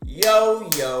Yo,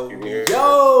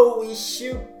 it's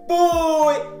your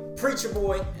boy, Preacher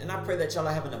Boy, and I pray that y'all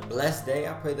are having a blessed day.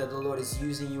 I pray that the Lord is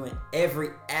using you in every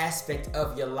aspect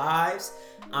of your lives.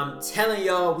 I'm telling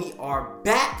y'all, we are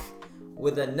back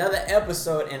with another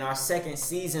episode in our second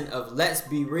season of Let's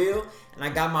Be Real, and I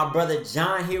got my brother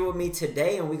John here with me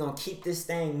today, and we're gonna keep this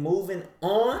thing moving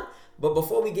on. But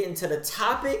before we get into the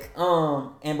topic,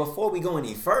 and before we go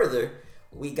any further,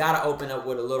 we got to open up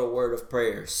with a little word of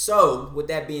prayer. So, with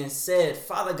that being said,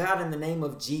 Father God, in the name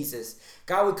of Jesus,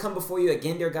 God, we come before you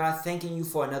again, dear God, thanking you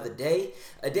for another day,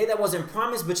 a day that wasn't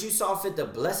promised, but you saw fit to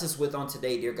bless us with on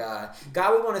today, dear God.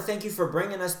 God, we want to thank you for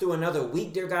bringing us through another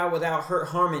week, dear God, without hurt,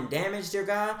 harm, and damage, dear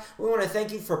God. We want to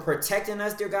thank you for protecting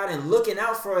us, dear God, and looking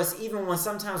out for us even when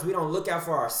sometimes we don't look out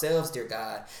for ourselves, dear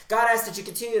God. God, I ask that you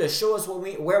continue to show us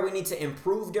where we need to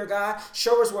improve, dear God.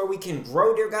 Show us where we can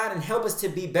grow, dear God, and help us to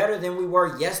be better than we were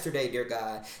yesterday, dear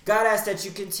God. God, I ask that you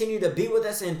continue to be with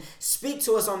us and speak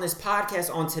to us on this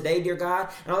podcast on today, dear God,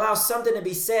 and allow something to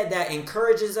be said that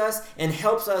encourages us and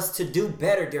helps us to do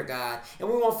better, dear God. And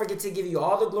we won't forget to give you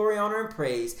all the glory, honor, and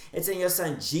praise. It's in your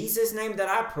son Jesus' name that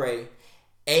I pray.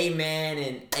 Amen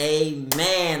and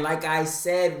amen. Like I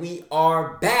said, we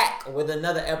are back with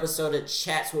another episode of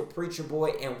Chats with Preacher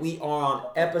Boy, and we are on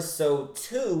episode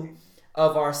 2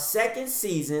 of our second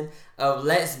season of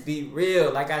Let's Be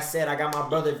Real. Like I said, I got my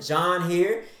brother John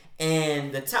here,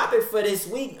 and the topic for this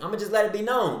week, I'm gonna just let it be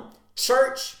known: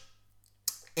 church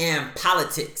and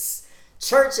politics.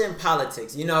 Church and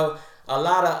politics. You know, a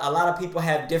lot of people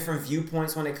have different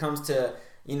viewpoints when it comes to,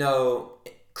 you know,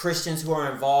 Christians who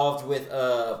are involved with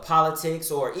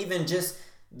politics, or even just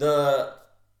the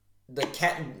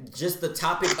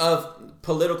topic of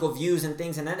political views and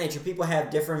things of that nature. People have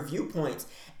different viewpoints,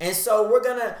 and so we're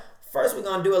gonna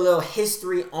do a little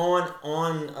history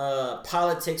on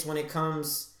politics when it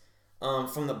comes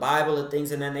from the Bible and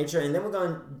things of that nature, and then we're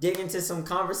gonna dig into some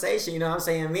conversation. You know what I'm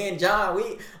saying? Me and John,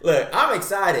 I'm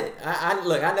excited.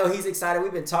 I know he's excited.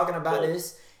 We've been talking about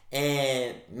this,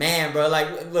 and man, bro,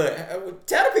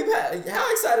 tell the people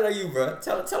how excited are you, bro?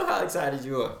 Tell them how excited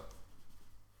you are.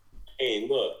 Hey,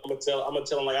 look, I'm gonna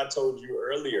tell them like I told you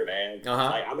earlier, man.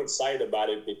 Like, I'm excited about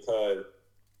it because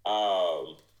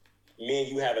me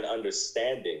and you have an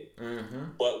understanding,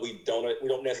 but we don't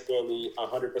necessarily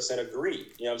 100% agree.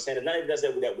 You know what I'm saying? It's not even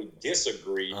necessarily that we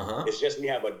disagree. It's just we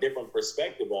have a different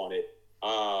perspective on it.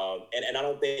 And I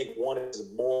don't think one is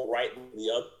more right than the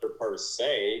other per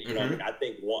se. You know what I mean? I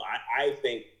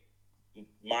think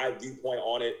my viewpoint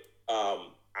on it,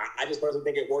 I just personally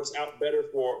think it works out better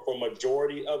for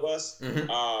majority of us.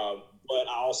 But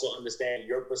I also understand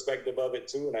your perspective of it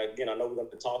too. And again, I know we're going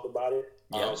to talk about it.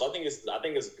 So I think it's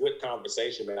a good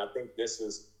conversation, man. I think this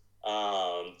is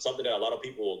something that a lot of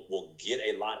people will get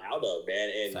a lot out of,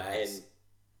 man.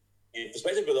 And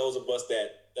especially for those of us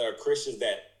that are Christians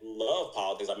that love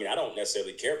politics. I mean, I don't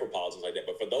necessarily care for politics like that,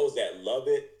 but for those that love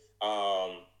it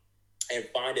and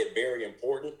find it very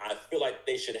important, I feel like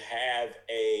they should have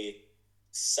a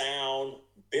sound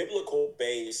biblical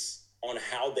base on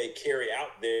how they carry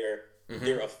out their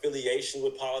affiliation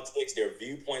with politics, their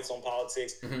viewpoints on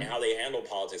politics, and how they handle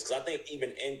politics. Because I think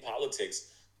even in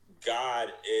politics,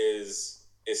 God is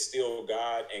still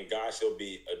God, and God shall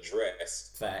be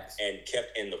addressed and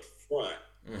kept in the front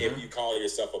if you call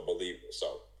yourself a believer.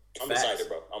 So I'm excited,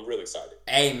 bro. I'm really excited.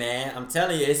 Hey, man, I'm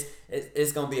telling you,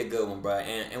 it's gonna be a good one, bro.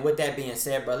 And with that being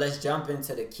said, bro, let's jump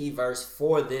into the key verse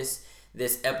for this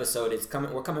episode.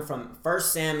 We're coming from 1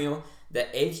 Samuel, the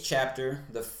 8th chapter,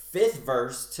 the 5th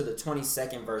verse to the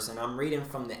 22nd verse, and I'm reading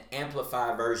from the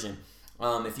Amplified version.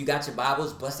 If you got your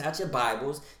Bibles, bust out your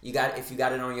Bibles. If you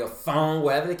got it on your phone,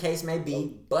 whatever the case may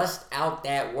be, bust out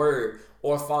that word,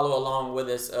 or follow along with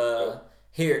us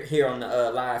here on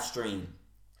the live stream.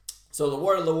 So the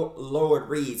word of the Lord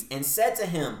reads, "And said to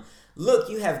him, Look,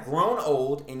 you have grown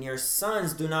old, and your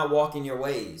sons do not walk in your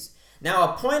ways.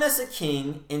 Now appoint us a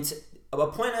king to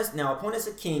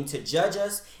judge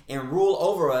us and rule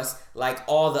over us like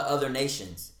all the other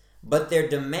nations." But their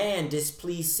demand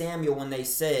displeased Samuel when they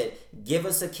said, "Give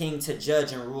us a king to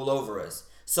judge and rule over us."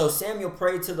 So Samuel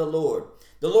prayed to the Lord.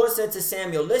 The Lord said to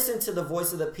Samuel, "Listen to the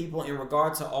voice of the people in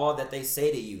regard to all that they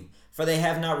say to you. For they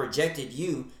have not rejected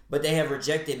you, but they have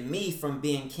rejected me from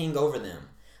being king over them.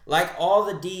 Like all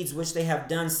the deeds which they have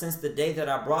done since the day that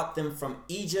I brought them from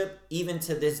Egypt, even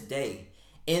to this day.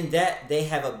 In that they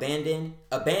have abandoned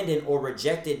or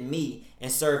rejected me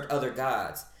and served other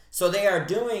gods. So they are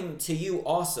doing to you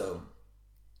also.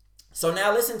 So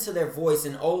now listen to their voice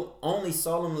and only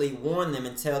solemnly warn them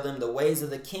and tell them the ways of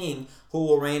the king who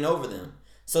will reign over them."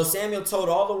 So Samuel told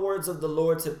all the words of the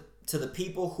Lord to the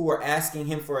people who were asking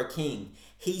him for a king.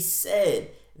 He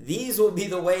said, These will be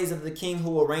the ways of the king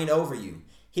who will reign over you.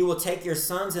 He will take your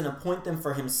sons and appoint them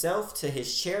for himself to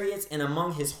his chariots and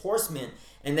among his horsemen,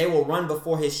 and they will run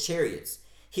before his chariots.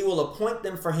 He will appoint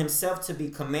them for himself to be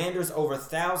commanders over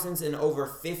thousands and over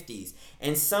 50s,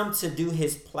 and some to do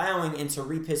his plowing and to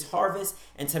reap his harvest,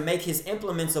 and to make his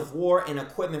implements of war and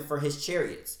equipment for his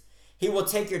chariots. He will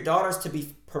take your daughters to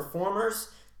be performers,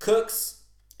 cooks,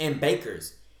 and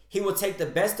bakers. He will take the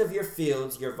best of your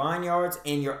fields, your vineyards,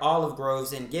 and your olive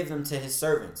groves, and give them to his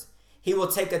servants. He will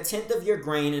take 1/10 of your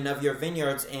grain and of your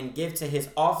vineyards and give to his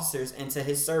officers and to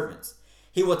his servants.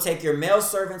 He will take your male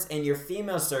servants and your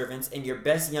female servants and your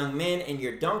best young men and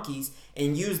your donkeys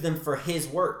and use them for his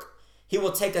work. He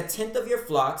will take 1/10 of your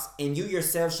flocks, and you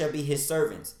yourselves shall be his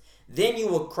servants. Then you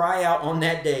will cry out on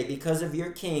that day because of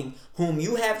your king, whom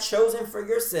you have chosen for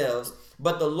yourselves,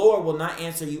 but the Lord will not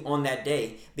answer you on that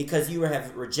day because you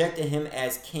have rejected him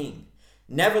as king.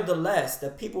 Nevertheless, the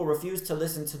people refused to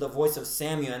listen to the voice of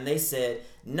Samuel, and they said,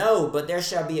 "No, but there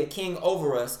shall be a king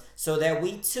over us, so that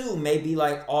we too may be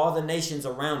like all the nations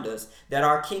around us, that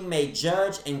our king may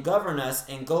judge and govern us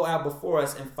and go out before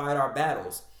us and fight our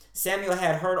battles." Samuel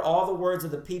had heard all the words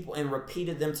of the people and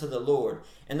repeated them to the Lord.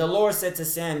 And the Lord said to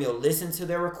Samuel, "Listen to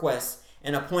their requests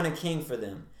and appoint a king for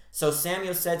them." So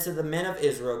Samuel said to the men of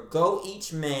Israel, "Go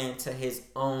each man to his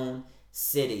own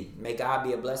city." May God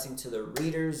be a blessing to the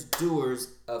readers, doers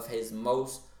of his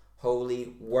most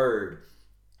holy word.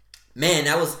 Man,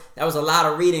 that was a lot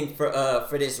of reading for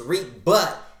this week,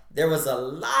 but there was a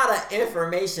lot of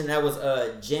information that was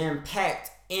jam-packed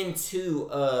into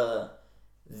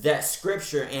that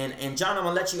scripture. And John, I'm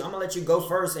gonna let you go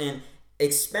first and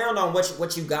expound on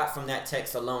what you got from that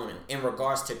text alone in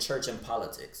regards to church and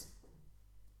politics.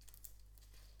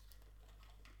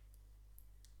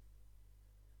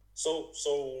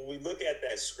 So we look at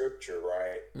that scripture,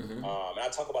 right? And I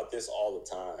talk about this all the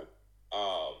time.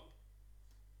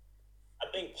 I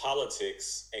think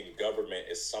politics and government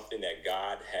is something that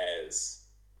God has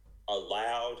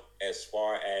allowed as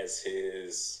far as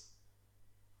his,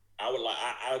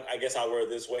 I guess I'll word it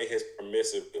this way, his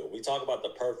permissive will. We talk about the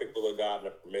perfect will of God and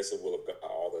the permissive will of God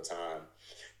all the time.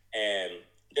 And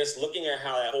just looking at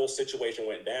how that whole situation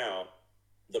went down,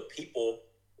 the people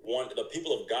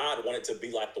of God wanted to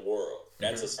be like the world.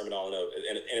 That's a sermon all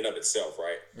in and of itself,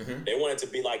 right? They wanted to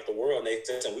be like the world, and they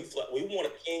said, we want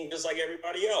a king just like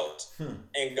everybody else.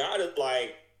 And God is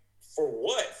like, for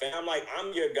what, fam? Like,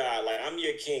 I'm your God. Like, I'm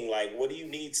your king. Like, what do you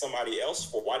need somebody else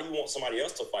for? Why do you want somebody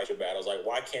else to fight your battles? Like,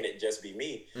 why can't it just be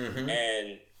me?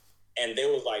 And they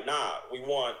was like, nah, we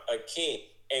want a king.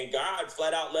 And God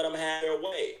flat out let them have their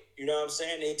way. You know what I'm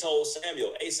saying? And he told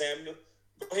Samuel, "Hey, Samuel,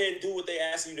 go ahead and do what they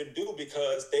ask you to do,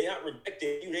 because they not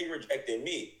rejecting you, they rejecting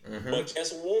me. But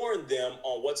just warn them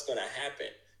on what's going to happen."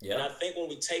 And I think when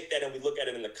we take that and we look at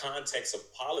it in the context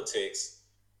of politics,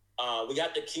 we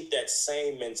got to keep that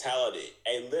same mentality.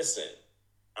 Hey, listen,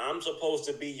 I'm supposed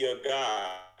to be your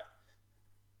God.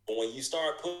 But when you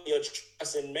start putting your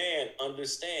trust in man,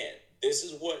 understand this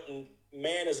is what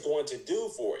man is going to do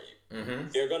for you.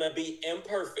 They're going to be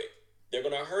imperfect. They're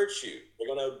going to hurt you. They're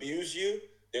going to abuse you.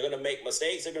 They're going to make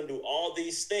mistakes. They're going to do all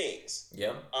these things.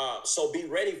 So be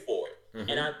ready for it.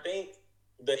 And I think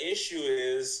the issue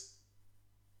is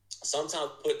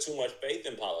sometimes we put too much faith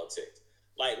in politics.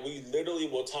 Like, we literally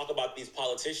will talk about these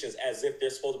politicians as if they're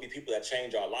supposed to be people that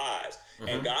change our lives.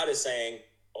 And God is saying,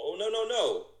 oh,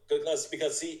 no.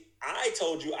 Because see, I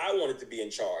told you I wanted to be in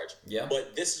charge.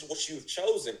 But this is what you've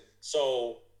chosen.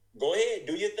 So go ahead,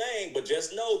 do your thing. But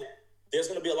just know that there's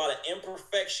going to be a lot of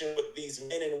imperfection with these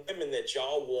men and women that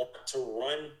y'all want to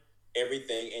run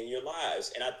everything in your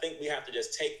lives. And I think we have to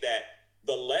just take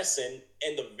the lesson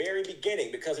in the very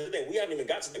beginning, because of the thing, we haven't even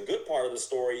got to the good part of the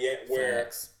story yet, where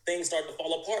things start to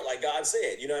fall apart, like God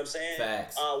said. You know what I'm saying?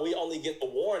 We only get the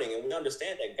warning, and we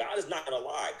understand that God is not going to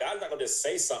lie. God is not going to just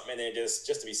say something and then just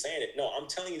to be saying it. No, I'm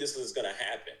telling you this is going to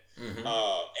happen.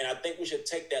 And I think we should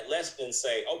take that lesson and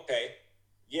say, okay,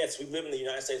 yes, we live in the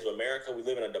United States of America. We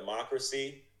live in a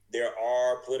democracy. There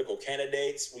are political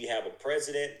candidates. We have a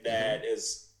president that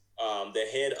is the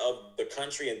head of the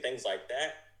country and things like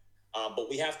that. But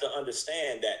we have to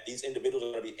understand that these individuals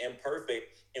are going to be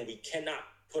imperfect, and we cannot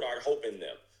put our hope in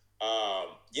them.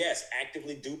 Yes,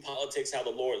 actively do politics how the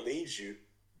Lord leads you,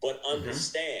 but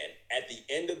understand at the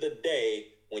end of the day,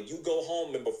 when you go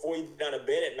home and before you go down to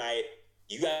bed at night,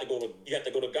 you have to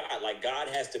go to God. Like, God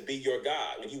has to be your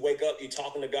God. When you wake up, you're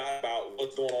talking to God about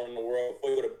what's going on in the world. Before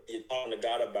you go to bed, you're talking to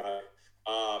God about it,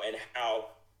 and how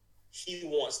He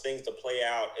wants things to play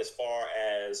out as far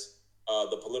as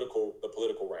the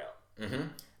political realm. Mm-hmm.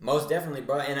 Most definitely,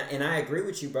 bro, and I agree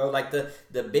with you, bro. Like the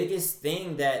biggest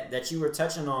thing that you were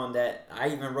touching on that I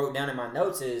even wrote down in my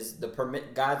notes is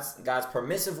God's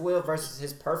permissive will versus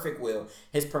His perfect will.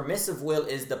 His permissive will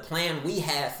is the plan we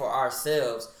have for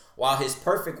ourselves, while His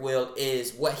perfect will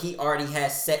is what He already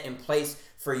has set in place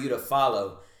for you to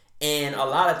follow. And a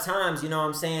lot of times, you know what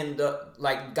I'm saying,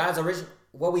 God's original,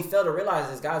 what we fail to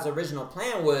realize is God's original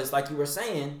plan was, like you were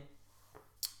saying.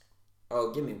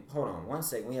 Oh, hold on one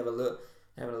second. We have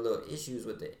having a little issues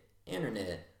with the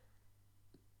internet.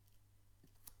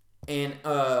 And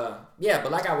yeah,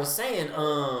 but like I was saying,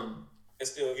 I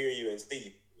still hear you and see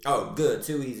you. Oh, good.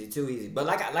 Too easy. But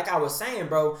like I was saying,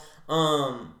 bro,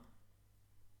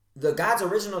 the God's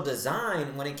original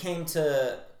design when it came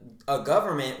to a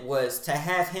government was to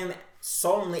have Him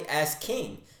solemnly as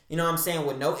king. You know what I'm saying?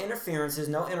 With no interferences,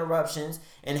 no interruptions,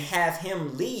 and have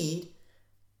Him lead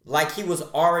like He was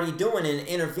already doing and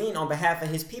intervene on behalf of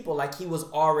His people like He was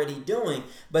already doing.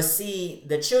 But see,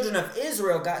 the children of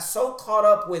Israel got so caught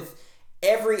up with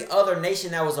every other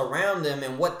nation that was around them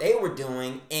and what they were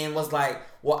doing and was like,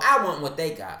 well, I want what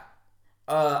they got.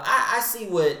 I see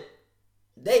what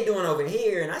they doing over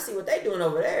here and I see what they doing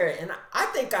over there, and I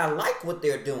think I like what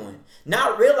they're doing.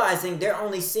 Not realizing they're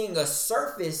only seeing a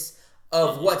surface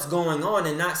of what's going on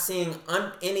and not seeing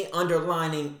any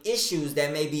underlying issues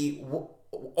that may be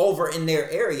over in their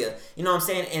area. You know what I'm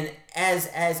saying? And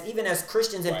as even as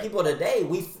Christians and people today,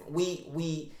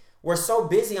 we're so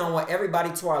busy on what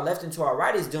everybody to our left and to our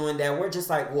right is doing that we're just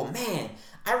like, well, man,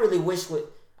 I really wish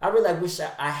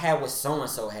I had what so and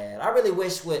so had. I really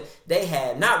wish what they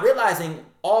had, not realizing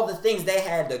all the things they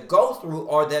had to go through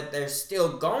or that they're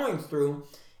still going through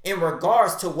in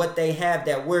regards to what they have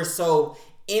that we're so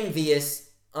envious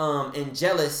and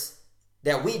jealous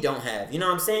that we don't have. You know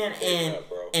what I'm saying? And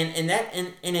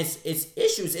it's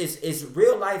issues, it's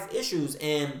real life issues.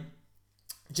 And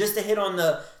just to hit on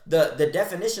the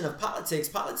definition of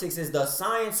politics is the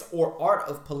science or art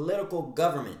of political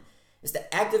government. It's the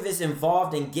activists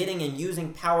involved in getting and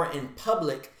using power in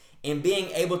public and being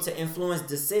able to influence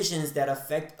decisions that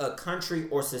affect a country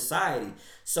or society.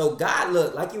 So God,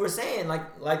 look, like you were saying,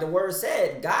 like the word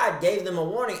said, God gave them a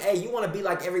warning. Hey, you want to be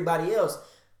like everybody else.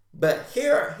 But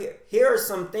here are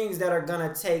some things that are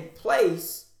going to take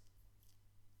place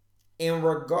in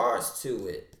regards to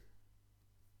it.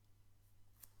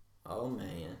 Oh,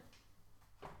 man.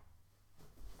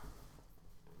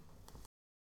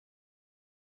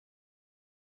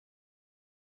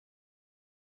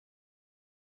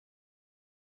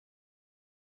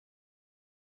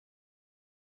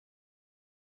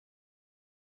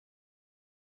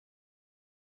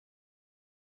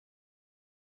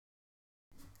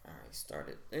 All right, start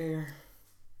it there.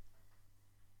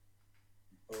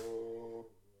 Oh,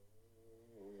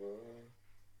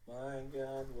 my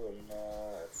God will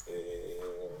not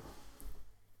fail.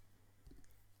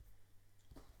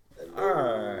 All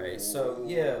right, so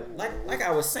yeah, like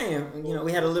I was saying, you know,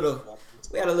 we had a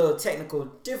little technical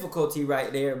difficulty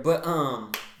right there, but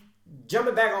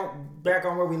jumping back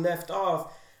on where we left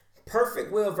off,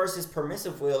 perfect will versus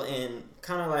permissive will, and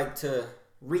kind of like to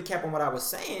recap on what I was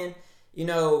saying, you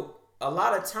know, a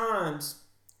lot of times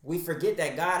we forget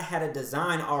that God had a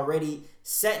design already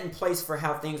set in place for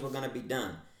how things were going to be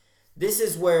done. This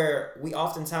is where we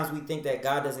think that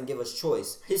God doesn't give us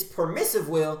choice. His permissive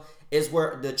will is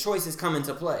where the choices come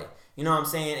into play. You know what I'm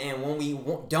saying? And when we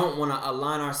don't want to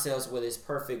align ourselves with His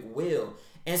perfect will.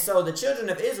 And so the children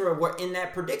of Israel were in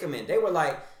that predicament. They were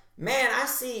like, man, I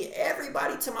see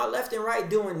everybody to my left and right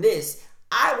doing this.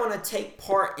 I want to take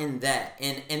part in that.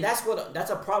 And that's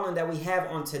a problem that we have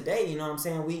on today. You know what I'm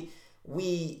saying?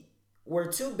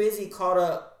 We're too busy caught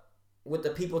up with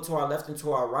the people to our left and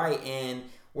to our right, and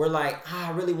we're like,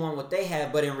 I really want what they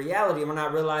have, but in reality, we're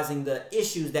not realizing the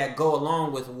issues that go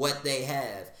along with what they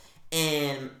have.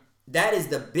 And that is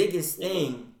the biggest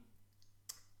thing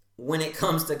when it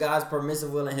comes to God's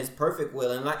permissive will and His perfect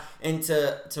will. And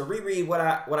to reread what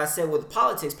I said with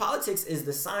politics. Politics is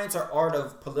the science or art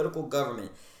of political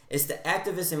government. It's the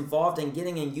activists involved in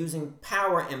getting and using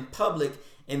power in public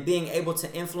and being able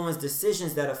to influence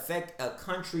decisions that affect a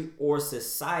country or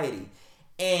society.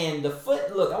 And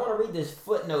look, I want to read this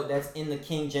footnote that's in the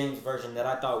King James Version that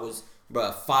I thought was,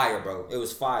 fire, bro. It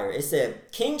was fire. It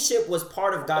said, kingship was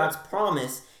part of God's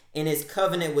promise in His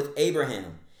covenant with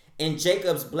Abraham. In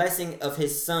Jacob's blessing of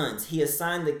his sons, He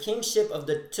assigned the kingship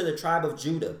to the tribe of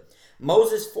Judah.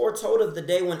 Moses foretold of the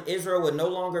day when Israel would no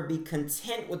longer be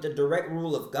content with the direct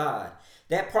rule of God.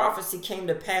 That prophecy came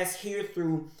to pass here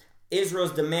through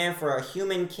Israel's demand for a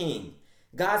human king.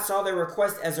 God saw their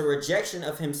request as a rejection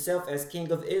of himself as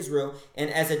king of Israel and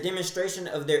as a demonstration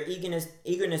of their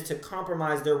eagerness to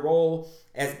compromise their role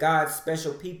as God's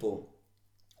special people.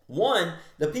 One,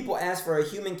 the people asked for a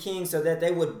human king so that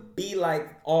they would be like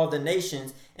all the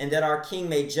nations and that our king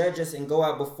may judge us and go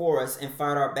out before us and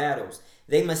fight our battles.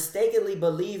 They mistakenly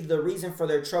believed the reason for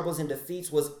their troubles and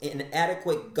defeats was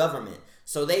inadequate government.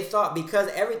 So they thought because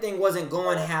everything wasn't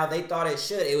going how they thought it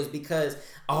should, it was because,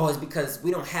 it's because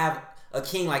we don't have a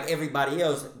king like everybody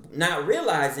else, not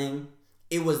realizing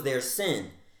it was their sin.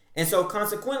 And so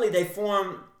consequently they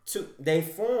conform to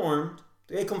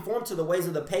the ways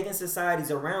of the pagan societies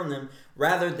around them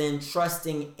rather than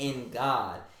trusting in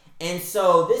God. And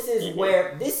so this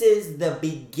is the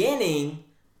beginning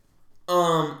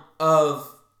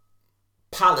of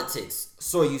politics,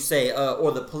 so you say,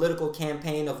 or the political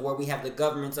campaign of where we have the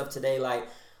governments of today, like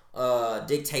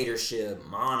dictatorship,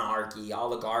 monarchy,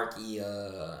 oligarchy,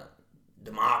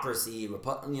 democracy,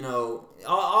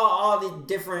 all the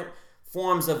different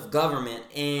forms of government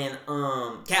and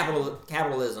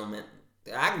capitalism. And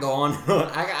I can go on and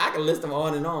on. I can list them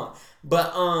on and on.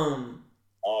 But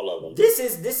all of them.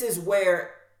 This is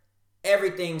where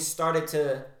everything started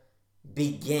to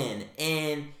begin,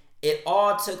 and it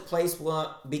all took place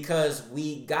because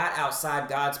we got outside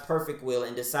God's perfect will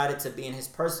and decided to be in his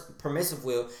permissive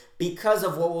will because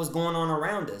of what was going on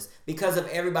around us, because of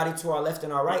everybody to our left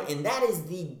and our right. And that is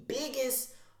the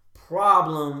biggest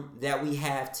problem that we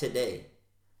have today.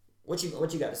 What you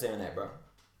got to say on that, bro?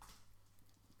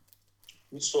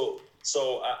 So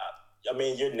I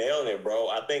mean, you're nailing it, bro.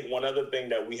 I think one other thing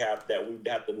that we have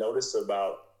to notice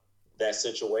about that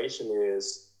situation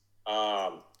is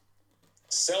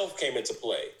self came into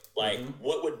play. Like,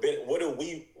 what do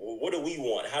we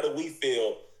want? How do we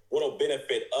feel? What'll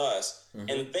benefit us? And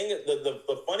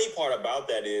the funny part about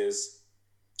that is,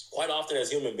 quite often as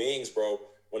human beings, bro,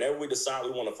 whenever we decide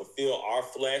we want to fulfill our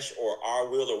flesh or our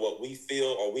will or what we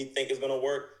feel or we think is going to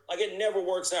work, like, it never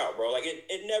works out, bro. Like,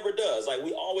 it never does. Like,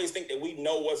 we always think that we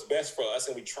know what's best for us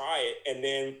and we try it, and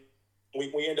then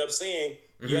we end up seeing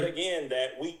yet again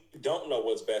that we don't know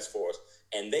what's best for us.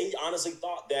 And they honestly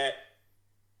thought that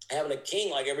having a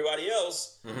king like everybody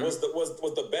else was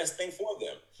the best thing for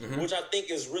them, which I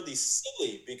think is really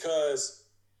silly, because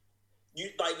you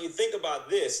think about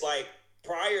this, like,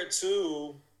 prior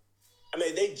to, I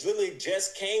mean, they literally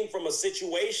just came from a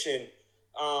situation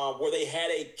where they had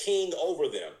a king over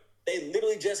them. They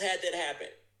literally just had that happen.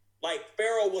 Like,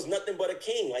 Pharaoh was nothing but a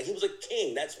king. Like, he was a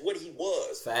king. That's what he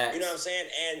was. Facts. You know what I'm saying?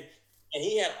 And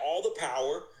he had all the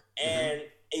power. And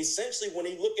essentially, when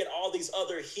you look at all these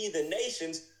other heathen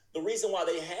nations, the reason why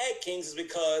they had kings is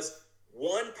because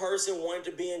one person wanted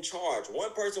to be in charge.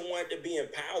 One person wanted to be in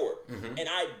power. And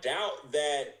I doubt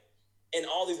that in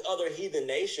all these other heathen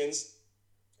nations,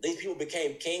 these people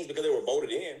became kings because they were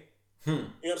voted in. You know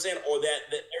what I'm saying? Or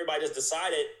that everybody just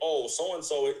decided, oh,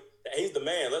 so-and-so, he's the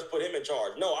man, let's put him in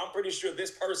charge. No, I'm pretty sure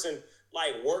this person,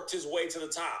 like, worked his way to the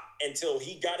top until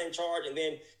he got in charge, and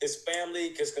then his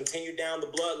family has continued down the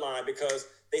bloodline because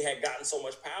they had gotten so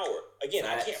much power. Again,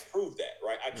 I can't prove that,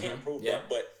 right? I can't prove that,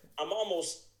 but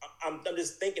I'm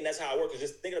just thinking that's how it works.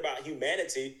 Just thinking about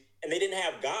humanity, and they didn't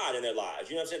have God in their lives.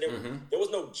 You know what I'm saying? There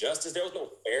was no justice. There was no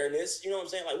fairness. You know what I'm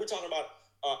saying? Like, we're talking about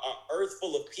an earth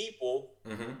full of people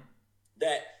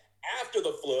that after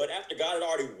the flood, after God had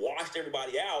already washed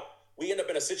everybody out, we end up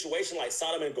in a situation like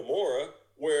Sodom and Gomorrah,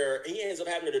 where he ends up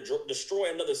having to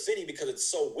destroy another city because it's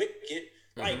so wicked.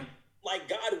 Like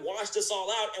God washed us all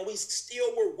out, and we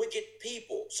still were wicked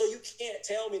people. So you can't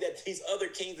tell me that these other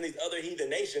kings and these other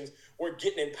heathen nations were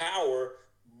getting in power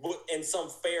in some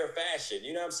fair fashion.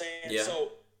 You know what I'm saying? Yeah.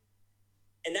 So,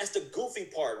 and that's the goofy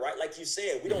part, right? Like you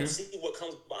said, we don't see what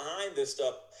comes behind this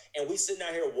stuff, and we sitting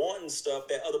out here wanting stuff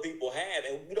that other people have,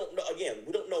 and we don't know. Again,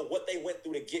 we don't know what they went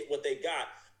through to get what they got,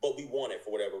 but we want it for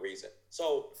whatever reason.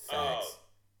 So,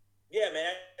 yeah,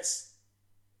 man, it's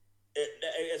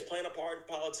playing a part in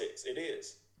politics. It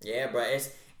is. Yeah, bro.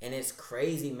 It's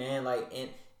crazy, man. Like, and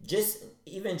just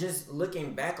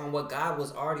looking back on what God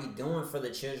was already doing for the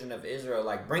children of Israel,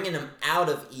 like bringing them out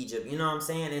of Egypt, you know what I'm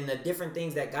saying? And the different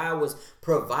things that God was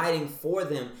providing for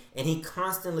them, and he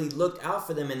constantly looked out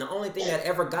for them. And the only thing that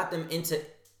ever got them into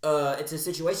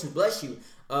situations,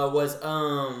 was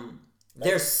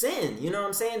their sin. You know what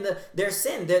I'm saying? Their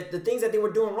sin, the things that they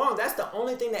were doing wrong, that's the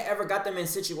only thing that ever got them in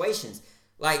situations.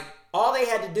 Like, all they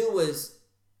had to do was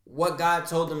what God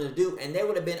told them to do, and they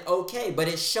would have been okay. But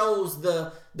it shows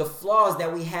the flaws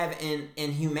that we have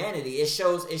in humanity. It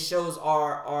shows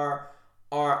our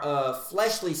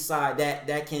fleshly side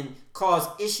that can cause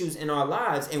issues in our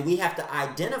lives, and we have to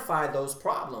identify those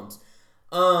problems.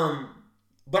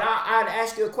 But I'd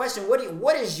ask you a question.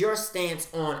 What is your stance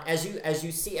on, as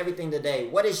you see everything today?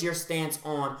 What is your stance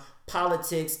on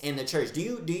politics and the church?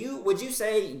 Would you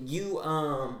say you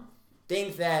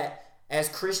think that as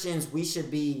Christians we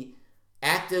should be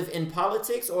active in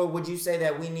politics, or would you say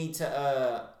that we need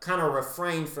to kind of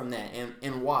refrain from that,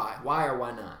 and why or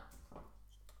why not?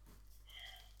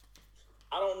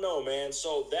 I don't know, man.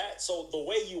 So the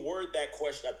way you word that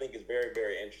question, I think, is very,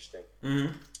 very interesting.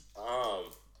 Mm-hmm.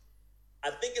 I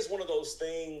think it's one of those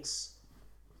things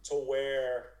to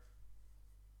where,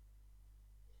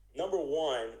 number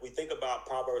one, we think about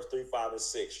Proverbs 3, 5, and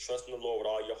 6. Trust in the Lord with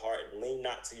all your heart and lean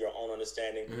not to your own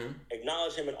understanding. Mm-hmm.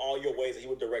 Acknowledge him in all your ways and he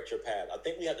will direct your path. I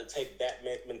think we have to take that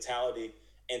mentality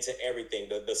into everything.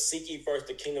 The seek ye first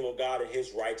the kingdom of God and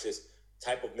his righteous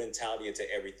type of mentality into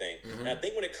everything. Mm-hmm. And I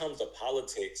think when it comes to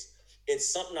politics,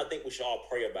 it's something I think we should all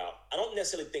pray about. I don't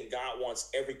necessarily think God wants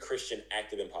every Christian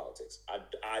active in politics.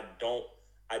 I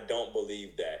don't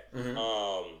believe that. Mm-hmm.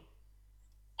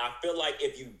 I feel like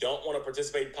if you don't want to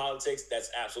participate in politics,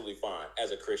 that's absolutely fine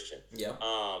as a Christian. Yeah.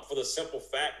 For the simple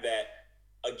fact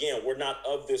that, again, we're not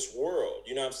of this world.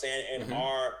 You know what I'm saying? And mm-hmm.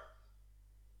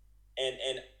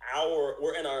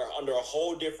 We're under a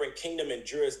whole different kingdom and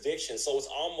jurisdiction. So it's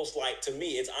almost like, to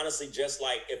me, it's honestly just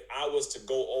like if I was to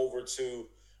go over to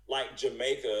like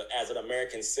Jamaica as an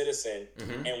American citizen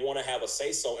mm-hmm. and want to have a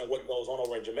say so in what goes on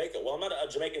over in Jamaica. Well, I'm not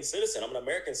a Jamaican citizen. I'm an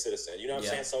American citizen. You know what I'm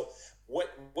saying? So what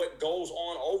goes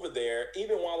on over there,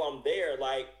 even while I'm there,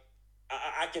 like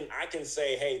I can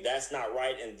say, hey, that's not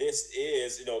right, and this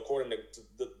is, according to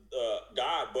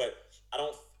God. But I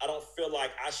don't feel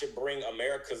like I should bring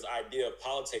America's idea of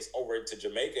politics over to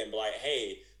Jamaica and be like,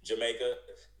 hey, Jamaica,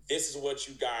 this is what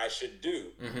you guys should do,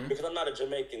 mm-hmm. because I'm not a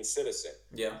Jamaican citizen.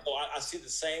 Yeah. So I see the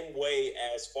same way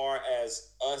as far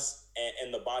as us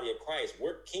and the body of Christ.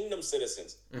 We're kingdom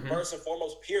citizens, mm-hmm. first and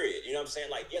foremost, period. You know what I'm saying?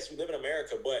 Like, yes, we live in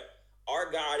America, but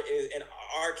our God is, and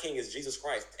our King is Jesus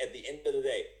Christ. At the end of the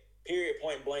day, period,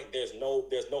 point blank, there's no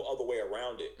other way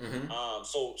around it. Mm-hmm.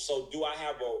 So do I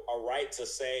have a right to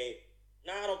say,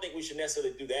 no, I don't think we should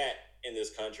necessarily do that in this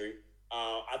country.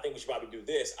 I think we should probably do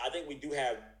this. I think we do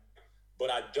have, but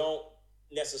I don't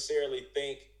necessarily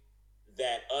think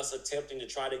that us attempting to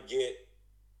try to get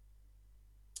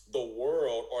the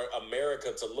world or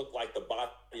America to look like the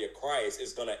body of Christ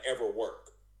is going to ever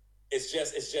work. It's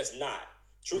just not.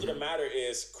 Truth mm-hmm. of the matter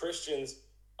is, Christians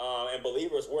and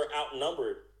believers, we're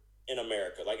outnumbered in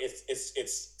America. Like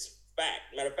it's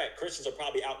fact. Matter of fact, Christians are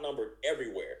probably outnumbered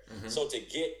everywhere. Mm-hmm. So to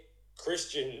get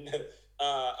Christian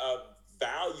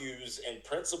values and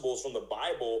principles from the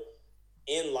Bible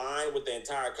in line with the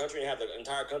entire country and have the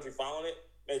entire country following it,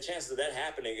 man, the chances of that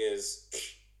happening is,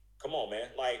 come on, man.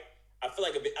 Like I feel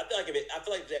like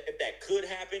if that could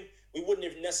happen, we wouldn't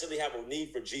even necessarily have a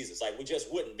need for Jesus. Like we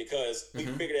just wouldn't, because we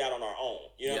mm-hmm. figured it out on our own.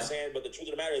 You know what I'm saying? But the truth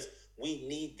of the matter is, we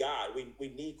need God. We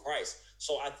need Christ.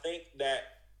 So I think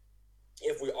that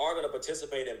if we are going to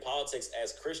participate in politics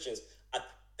as Christians, I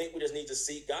think we just need to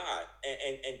seek God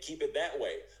and keep it that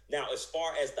way. Now, as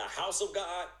far as the house of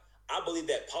God, I believe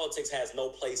that politics has no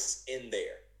place in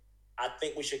there. I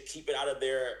think we should keep it out of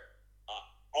there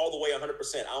all the way 100%.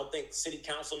 I don't think city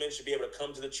councilmen should be able to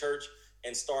come to the church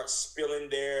and start spilling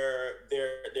their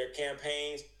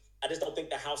campaigns. I just don't think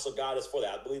the house of God is for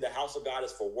that. I believe the house of God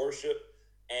is for worship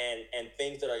and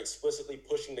things that are explicitly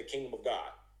pushing the kingdom of God.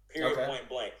 Period, okay. Point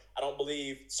blank. I don't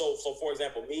believe, so for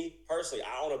example, me personally,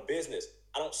 I own a business.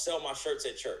 I don't sell my shirts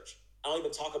at church. I don't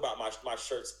even talk about my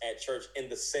shirts at church in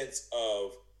the sense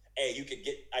of, hey, you could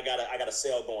get, I got a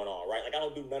sale going on, right? Like I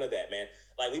don't do none of that, man.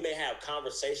 Like we may have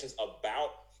conversations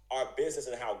about our business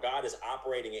and how God is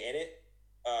operating in it,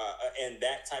 in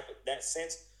that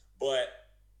sense. But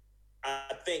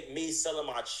I think me selling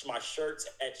my shirts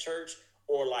at church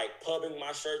or like pubbing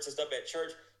my shirts and stuff at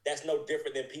church, that's no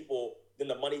different than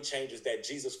the money changers that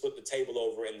Jesus flipped the table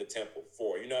over in the temple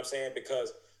for. You know what I'm saying?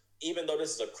 Because even though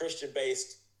this is a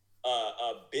Christian-based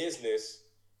business,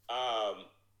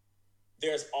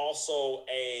 there's also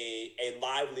a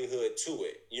livelihood to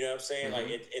it. You know what I'm saying?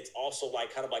 Mm-hmm. Like it's also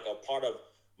like kind of like a part of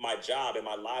my job and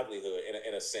my livelihood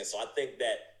in a sense. So I think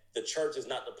that the church is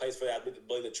not the place for that. I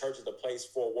believe the church is the place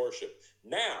for worship.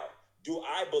 Now, do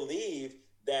I believe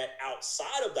that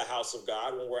outside of the house of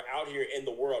God, when we're out here in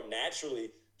the world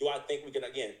naturally, do I think we can,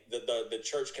 again, the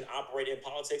church can operate in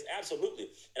politics? Absolutely.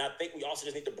 And I think we also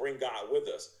just need to bring God with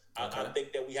us. Okay. I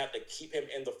think that we have to keep him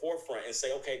in the forefront and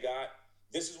say, okay, God,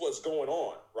 this is what's going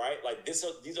on, right? Like these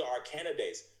are our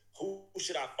candidates. Who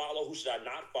should I follow? Who should I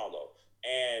not follow?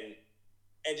 And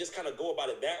just kind of go about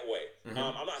it that way. Mm-hmm.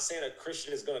 I'm not saying a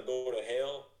Christian is going to go to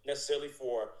hell necessarily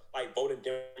for like voting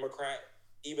Democrat.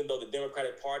 even though the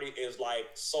Democratic Party is like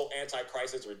so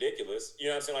anti-Christ, it's ridiculous. You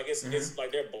know what I'm saying? Like it's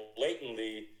like they're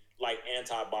blatantly like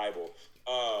anti-Bible.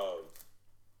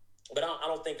 But I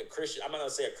don't think a Christian. I'm not gonna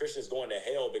say a Christian is going to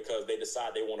hell because they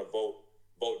decide they want to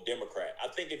vote Democrat. I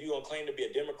think if you don't claim to be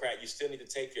a Democrat, you still need to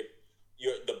take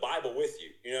the Bible with you.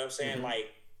 You know what I'm saying?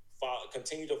 Like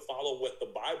continue to follow what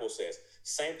the Bible says.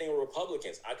 Same thing with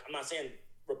Republicans. I'm not saying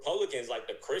Republicans like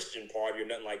the Christian party or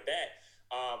nothing like that.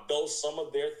 Though some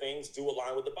of their things do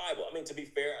align with the Bible. I mean, to be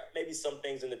fair, maybe some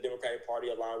things in the Democratic Party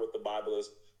align with the Bible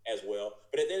as well.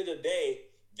 But at the end of the day,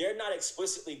 they're not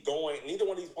explicitly going, neither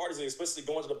one of these parties is explicitly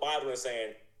going to the Bible and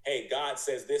saying, hey, God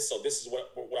says this, so this is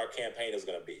what our campaign is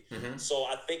going to be. So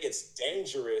I think it's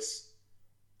dangerous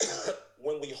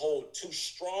when we hold too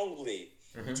strongly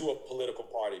to a political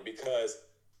party because,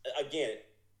 again,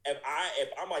 if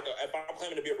I'm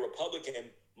claiming to be a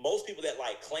Republican, most people that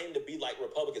like claim to be like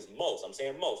Republicans, I'm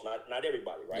saying most, not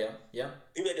everybody, right? Yeah.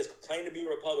 People that just claim to be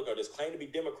Republican or just claim to be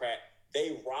Democrat,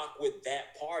 they rock with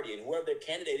that party, and whoever their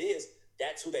candidate is,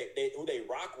 that's who they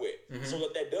rock with. So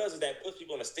what that does is that puts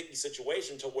people in a sticky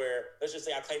situation to where, let's just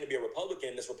say I claim to be a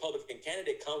Republican, this Republican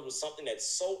candidate comes with something that's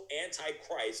so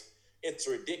anti-Christ, it's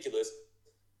ridiculous.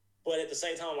 But at the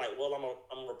same time, I'm like, well, I'm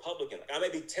a Republican. I may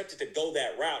be tempted to go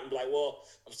that route and be like, well,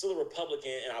 I'm still a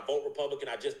Republican and I vote Republican.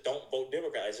 I just don't vote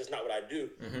Democrat. It's just not what I do.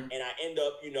 And I end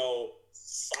up,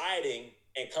 siding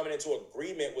and coming into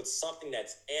agreement with something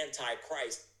that's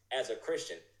anti-Christ as a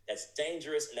Christian. That's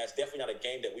dangerous, and that's definitely not a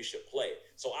game that we should play.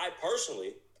 So I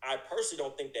personally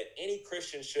don't think that any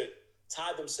Christian should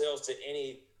tie themselves to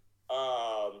any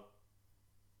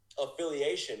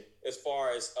affiliation as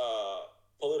far as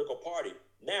political party.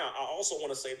 Now, I also want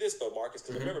to say this, though, Marcus,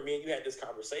 because remember, me and you had this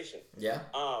conversation. Yeah.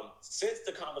 Since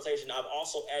the conversation, I've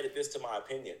also added this to my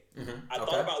opinion. I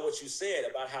thought about what you said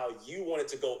about how you wanted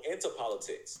to go into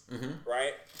politics,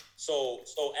 right? So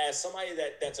as somebody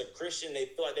that's a Christian, they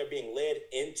feel like they're being led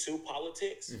into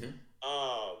politics.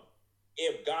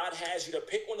 If God has you to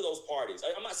pick one of those parties,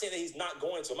 I'm not saying that he's not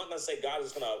going to. I'm not going to say God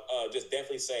is going to just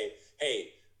definitely say,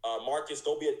 hey, Marcus,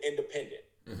 go be an independent.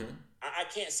 I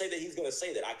can't say that he's going to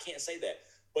say that. I can't say that.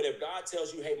 But if God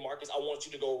tells you, hey, Marcus, I want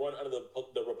you to go run under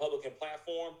the Republican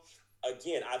platform,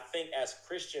 again, I think as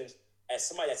Christians, as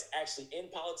somebody that's actually in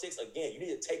politics, again, you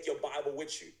need to take your Bible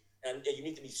with you. And you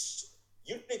need to be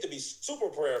super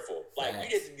prayerful. Like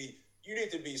you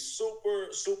need to be super,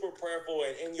 super prayerful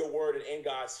and in your word and in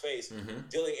God's face,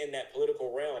 dealing in that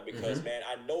political realm because, man,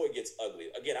 I know it gets ugly.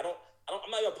 Again,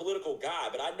 I'm not a political guy,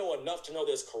 but I know enough to know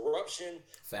there's corruption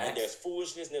and there's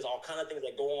foolishness and there's all kinds of things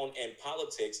that go on in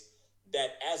politics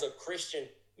that as a Christian,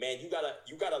 man, you gotta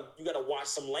watch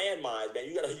some landmines, man.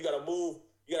 You gotta move,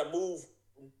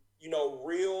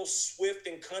 real swift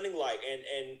and cunning like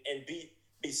and be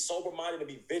sober-minded and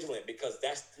be vigilant because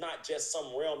that's not just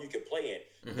some realm you can play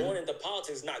in. Going into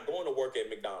politics is not going to work at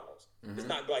McDonald's. It's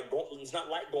not like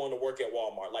going to work at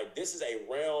Walmart. Like this is a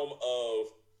realm of,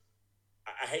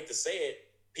 I hate to say it,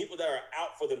 people that are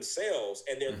out for themselves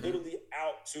and they're literally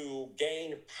out to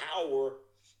gain power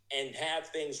and have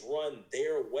things run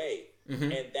their way.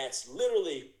 And that's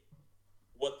literally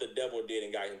what the devil did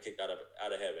and got him kicked out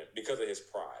of heaven because of his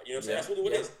pride. You know what I'm saying? That's really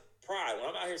what it is. Pride. When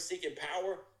I'm out here seeking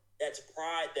power, that's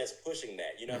pride that's pushing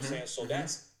that. You know what I'm saying? So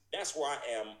that's where I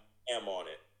am on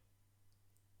it.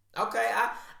 Okay,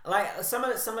 I like some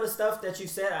of the stuff that you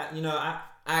said.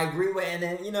 I agree with, and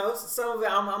then some of it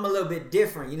I'm a little bit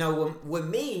different. With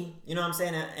me, you know what I'm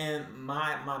saying, and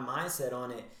my mindset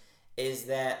on it is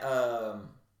that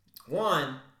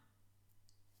one,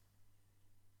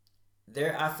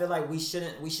 I feel like we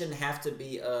shouldn't have to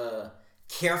be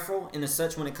careful in as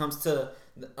such when it comes to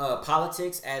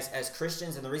politics as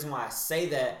Christians, and the reason why I say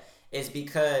that is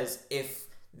because if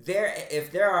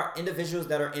there are individuals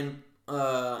that are in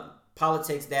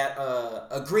politics that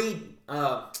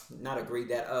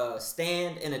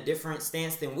stand in a different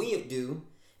stance than we do,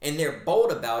 and they're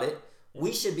bold about it,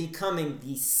 we should be coming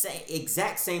the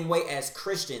exact same way as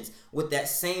Christians with that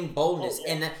same boldness.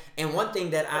 And one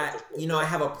thing that I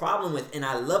have a problem with, and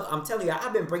I'm telling you,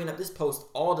 I've been bringing up this post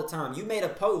all the time. You made a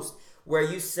post where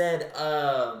you said,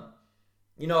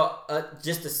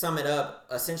 just to sum it up,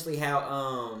 essentially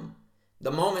how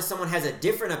the moment someone has a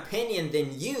different opinion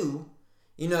than you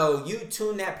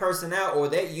tune that person out, or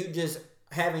that you just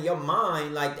have in your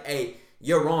mind like, hey,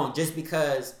 you're wrong just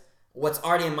because what's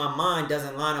already in my mind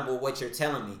doesn't line up with what you're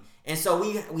telling me. And so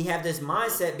we have this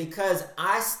mindset because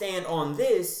I stand on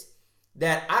this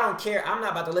that I don't care. I'm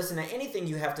not about to listen to anything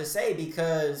you have to say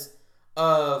because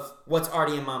of what's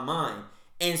already in my mind.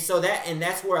 And so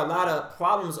that's where a lot of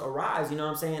problems arise. You know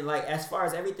what I'm saying? Like as far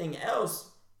as everything else,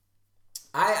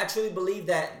 I truly believe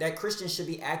that Christians should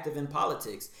be active in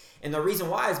politics. And the reason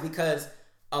why is because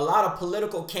a lot of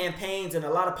political campaigns and a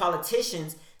lot of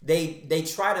politicians, they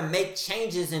try to make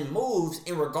changes and moves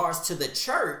in regards to the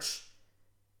church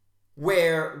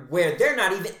where they're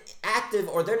not even active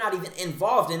or they're not even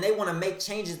involved, and they want to make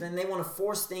changes and they want to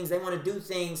force things, they want to do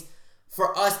things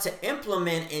for us to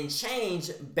implement and change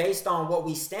based on what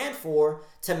we stand for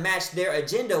to match their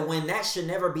agenda, when that should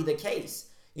never be the case.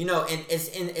 You know, and it's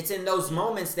in those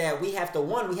moments that we have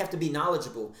to be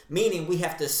knowledgeable, meaning we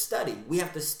have to study. We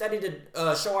have to study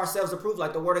to show ourselves approved,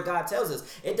 like the Word of God tells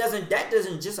us. That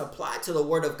doesn't just apply to the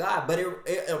Word of God, but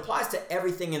it applies to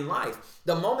everything in life.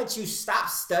 The moment you stop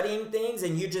studying things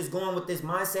and you're just going with this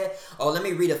mindset, oh, let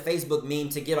me read a Facebook meme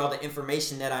to get all the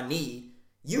information that I need,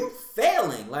 you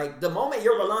failing. Like, the moment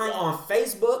you're relying on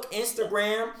Facebook,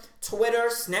 Instagram, Twitter,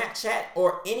 Snapchat,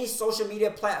 or any social media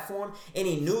platform,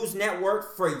 any news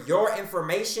network for your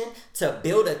information to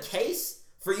build a case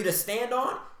for you to stand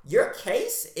on, your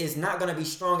case is not going to be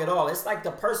strong at all. It's like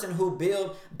the person who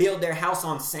build their house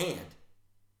on sand,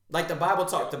 like the Bible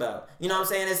talked about. You know what I'm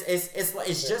saying?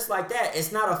 It's just like that.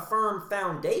 It's not a firm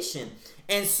foundation.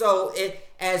 And so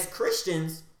as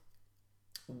Christians,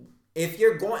 if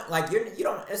you're going, like, you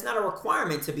don't, it's not a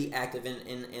requirement to be active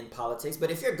in politics,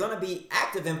 but if you're going to be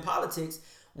active in politics,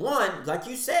 one, like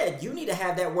you said, you need to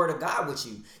have that Word of God with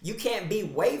you. You can't be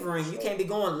wavering. You can't be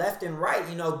going left and right,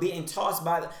 you know, being tossed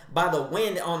by the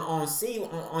wind on sea,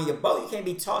 on your boat. You can't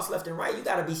be tossed left and right. You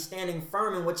got to be standing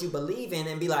firm in what you believe in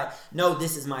and be like, no,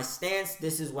 this is my stance.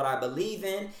 This is what I believe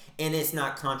in, and it's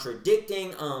not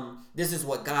contradicting. This is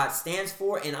what God stands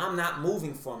for, and I'm not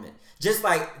moving from it. Just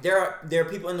like there are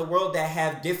people in the world that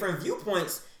have different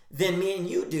viewpoints than me and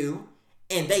you do,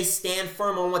 and they stand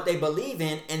firm on what they believe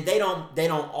in, and they don't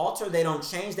alter, they don't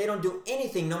change, they don't do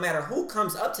anything no matter who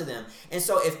comes up to them. And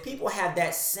so if people have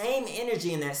that same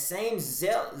energy and that same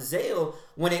zeal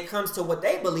when it comes to what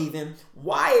they believe in,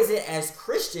 why is it as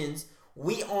Christians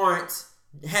we aren't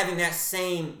having that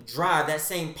same drive, that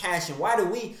same passion? Why do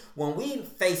we, when we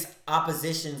face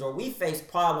oppositions or we face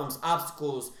problems,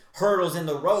 obstacles, hurdles in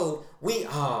the road,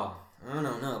 I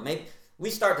don't know, maybe we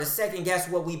start to second guess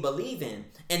what we believe in,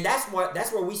 and that's what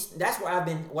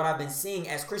I've been seeing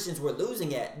as Christians we're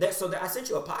losing at. So I sent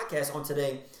you a podcast on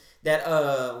today that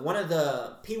one of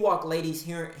the PWOC ladies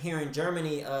here in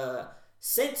Germany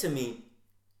sent to me,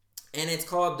 and it's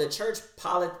called the Church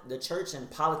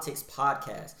and Politics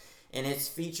Podcast, and it's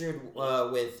featured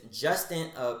with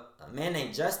Justin, a man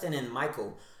named Justin and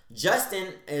Michael.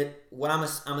 Justin, what I'm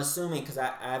assuming, because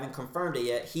I haven't confirmed it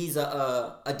yet, he's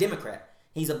a Democrat.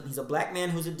 He's a black man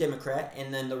who's a Democrat,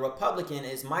 and then the Republican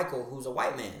is Michael, who's a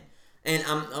white man. And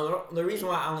the reason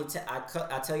why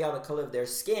I tell y'all the color of their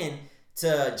skin,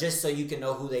 to just so you can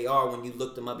know who they are. When you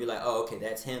look them up, you're like, oh, okay,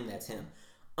 that's him.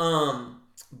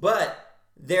 But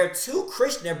they're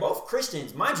they're both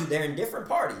Christians, mind you. They're in different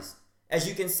parties, as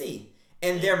you can see.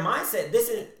 And their mindset, this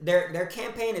is their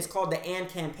campaign is called the AND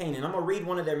campaign, and I'm gonna read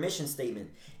one of their mission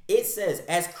statements. It says,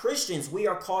 as Christians, we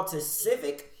are called to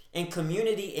civic and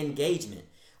community engagement.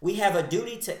 We have a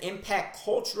duty to impact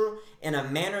culture in a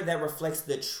manner that reflects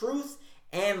the truth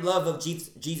and love of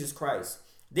Jesus Christ.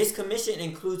 This commission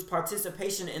includes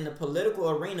participation in the political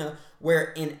arena,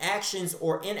 where inactions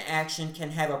or inaction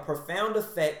can have a profound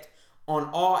effect on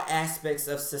all aspects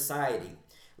of society.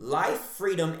 Life,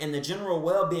 freedom, and the general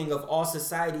well-being of all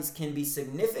societies can be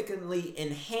significantly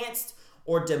enhanced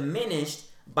or diminished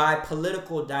by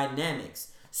political dynamics.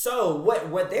 So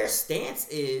what their stance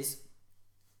is,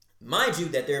 mind you,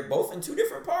 that they're both in two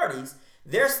different parties,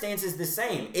 their stance is the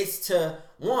same. It's to,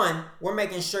 one, we're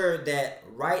making sure that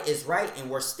right is right and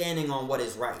we're standing on what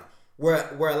is right.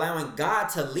 We're allowing God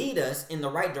to lead us in the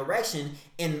right direction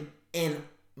in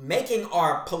making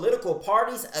our political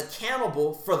parties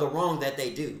accountable for the wrong that they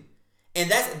do. And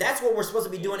that's what we're supposed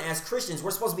to be doing as Christians.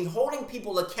 We're supposed to be holding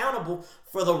people accountable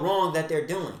for the wrong that they're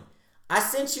doing. I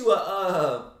sent you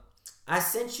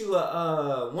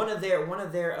one of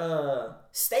their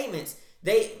statements.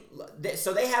 They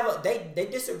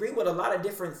disagree with a lot of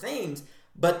different things,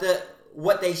 but the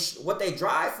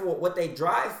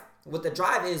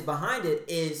drive is behind it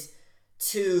is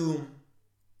to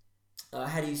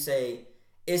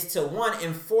one,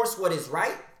 enforce what is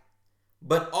right,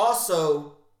 but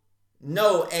also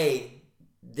know,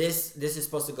 this is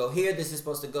supposed to go here, this is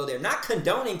supposed to go there. Not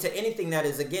condoning to anything that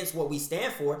is against what we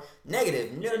stand for.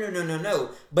 Negative. No.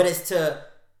 But it's to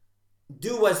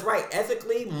do what's right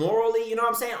ethically, morally, you know what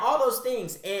I'm saying? All those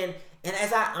things. And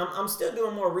as I'm still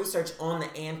doing more research on the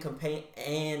AND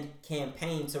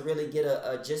campaign to really get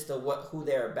a gist of who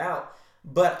they're about.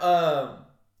 But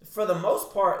for the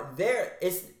most part,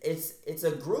 it's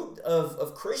a group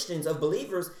of Christians, of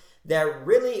believers, that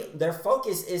really their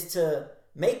focus is to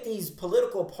make these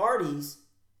political parties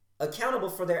accountable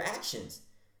for their actions.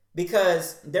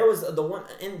 Because there was the one,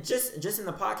 and just in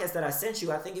the podcast that I sent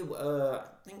you, I think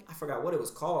I forgot what it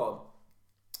was called.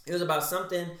 It was about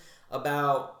something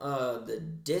about the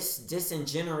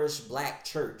disingenuous black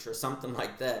church or something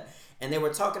like that, and they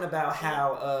were talking about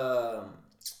how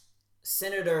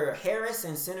Senator Harris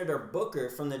and Senator Booker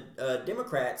from the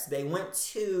Democrats, they went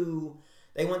to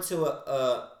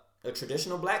a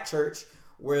traditional black church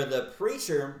where the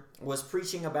preacher was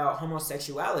preaching about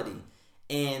homosexuality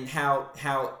and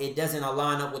how it doesn't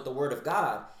align up with the word of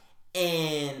God.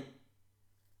 And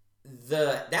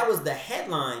that was the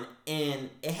headline, and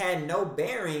it had no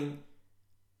bearing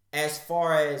as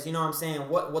far as, you know what I'm saying,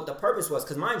 what the purpose was.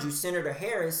 Because mind you, Senator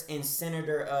Harris and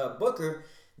Senator Booker,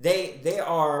 they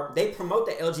promote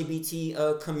the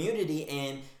LGBT community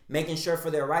and making sure for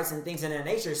their rights and things of that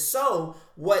nature. So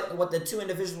what the two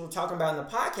individuals were talking about in the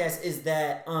podcast is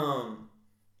that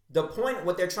the point,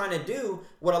 what they're trying to do,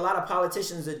 what a lot of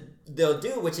politicians they'll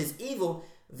do, which is evil,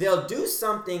 they'll do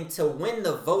something to win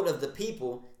the vote of the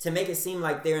people, to make it seem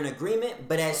like they're in agreement.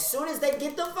 But as soon as they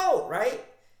get the vote, right,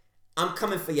 I'm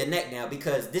coming for your neck now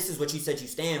because this is what you said you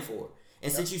stand for.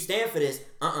 And since you stand for this,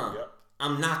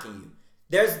 I'm knocking you.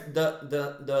 There's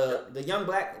the young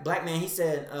black man, he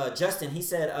said, Justin, he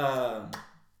said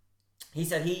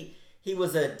he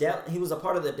was a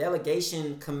part of the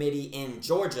delegation committee in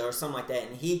Georgia or something like that,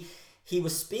 and he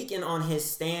was speaking on his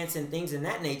stance and things in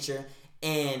that nature,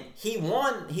 and he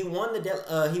won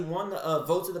the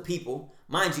votes of the people,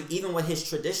 mind you, even with his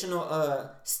traditional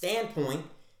standpoint.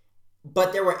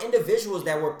 But there were individuals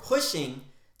that were pushing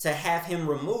to have him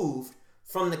removed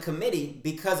from the committee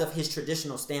because of his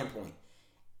traditional standpoint.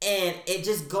 And it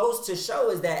just goes to show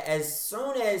is that as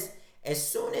soon as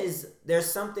there's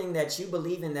something that you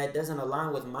believe in that doesn't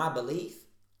align with my belief,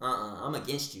 I'm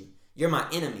against you. You're my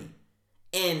enemy.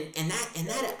 And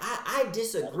I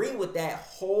disagree with that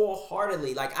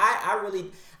wholeheartedly. Like I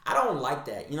don't like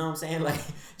that. You know what I'm saying? Like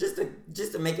just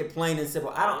to make it plain and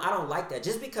simple. I don't like that.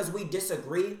 Just because we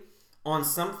disagree on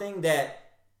something that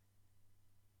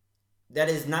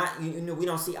is not, we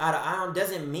don't see eye to eye on,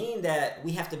 doesn't mean that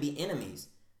we have to be enemies.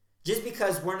 Just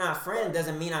because we're not friends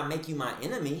doesn't mean I make you my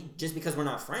enemy. Just because we're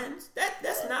not friends,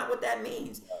 that's not what that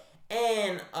means.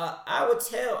 And I would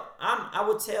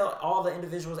tell all the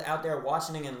individuals out there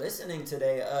watching and listening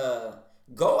today,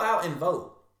 go out and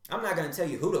vote. I'm not going to tell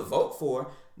you who to vote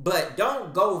for, but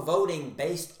don't go voting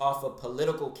based off a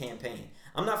political campaign.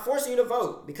 I'm not forcing you to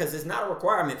vote because it's not a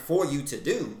requirement for you to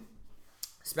do,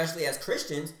 especially as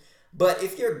Christians. But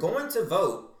if you're going to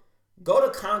vote, go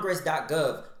to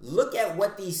congress.gov. Look at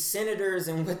what these senators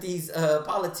and what these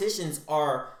politicians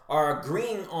are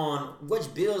agreeing on,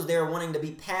 which bills they're wanting to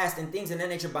be passed and things of that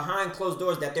nature behind closed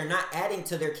doors that they're not adding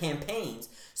to their campaigns,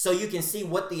 so you can see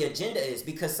what the agenda is.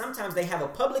 Because sometimes they have a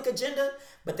public agenda,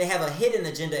 but they have a hidden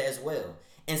agenda as well.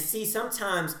 And see,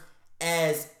 sometimes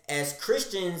as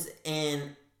Christians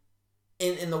and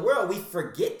in the world, we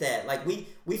forget that. Like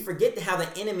we forget how the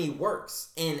enemy works.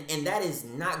 And that is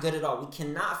not good at all. We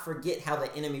cannot forget how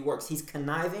the enemy works. He's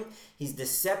conniving, he's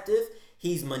deceptive,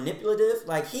 he's manipulative.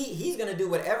 Like he's gonna do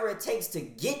whatever it takes to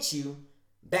get you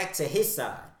back to his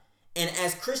side. And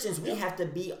as Christians, we have to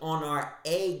be on our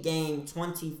A game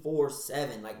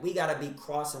 24/7. Like we gotta be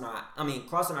crossing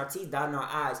our T's, dotting our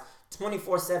I's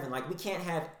 24/7. Like we can't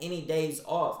have any days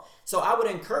off. So I would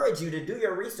encourage you to do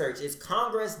your research. It's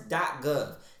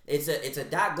congress.gov. It's a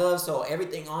 .gov, so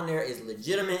everything on there is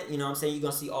legitimate. You know what I'm saying? You're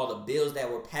going to see all the bills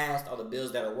that were passed, all the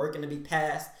bills that are working to be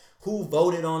passed, who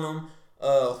voted on them,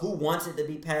 who wants it to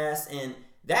be passed. And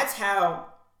that's how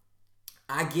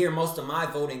I gear most of my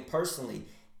voting personally.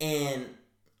 And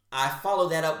I follow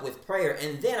that up with prayer.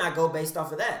 And then I go based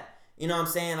off of that. You know what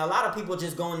I'm saying? A lot of people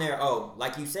just go in there,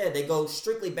 like you said, they go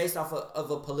strictly based off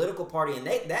of a political party. And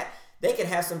they could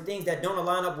have some things that don't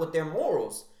align up with their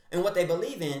morals and what they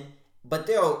believe in, but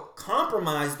they'll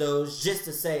compromise those just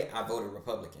to say, I voted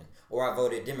Republican or I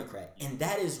voted Democrat. And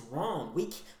that is wrong.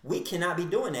 We cannot be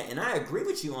doing that. And I agree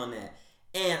with you on that.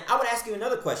 And I would ask you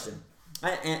another question.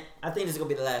 I think this is going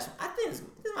to be the last one. I think this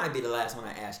might be the last one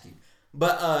I ask you.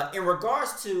 But in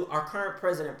regards to our current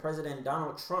President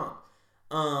Donald Trump,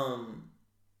 how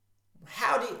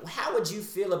would you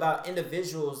feel about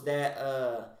individuals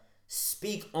that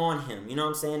speak on him? You know what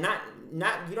I'm saying? Not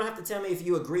you don't have to tell me if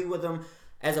you agree with him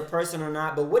as a person or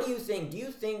not, but what do you think? Do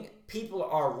you think people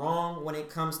are wrong when it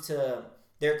comes to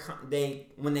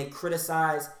when they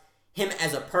criticize him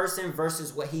as a person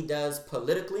versus what he does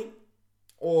politically?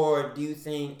 or do you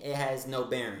think it has no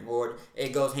bearing, or it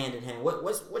goes hand in hand?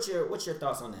 What's your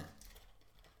thoughts on that?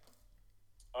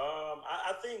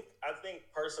 I think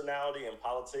personality and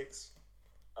politics,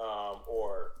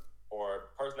 or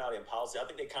personality and policy, I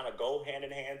think they kind of go hand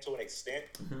in hand to an extent.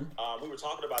 We were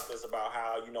talking about this, about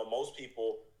how most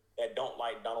people that don't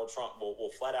like Donald Trump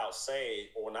will flat out say,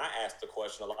 or when I asked the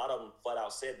question, a lot of them flat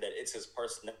out said that it's his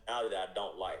personality that I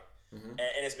don't like.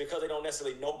 And it's because they don't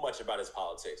necessarily know much about his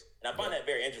politics. And I find that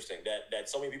very interesting, that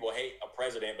so many people hate a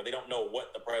president, but they don't know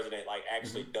what the president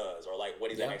actually does, or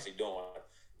what he's actually doing.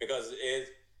 Because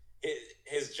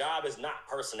his job is not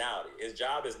personality. His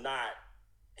job is not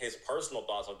his personal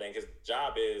thoughts on things. His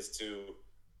job is to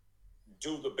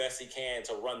do the best he can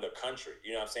to run the country.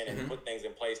 You know what I'm saying? And put things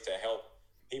in place to help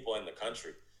people in the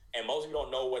country. And most people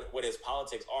don't know what his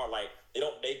politics are.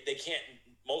 They can't.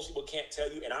 Most people can't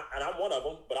tell you, and I'm one of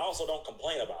them, but I also don't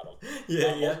complain about them.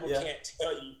 Most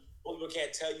people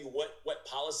can't tell you what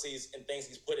policies and things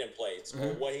he's put in place,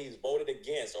 or what he's voted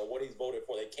against, or what he's voted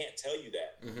for. They can't tell you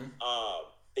that.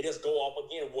 They just go off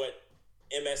again what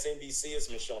MSNBC has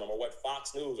been showing them, or what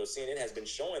Fox News or CNN has been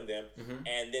showing them,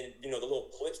 and then the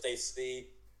little clips they see,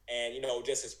 and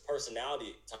just his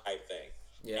personality type thing.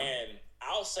 And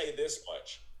I'll say this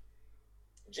much.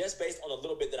 Just based on a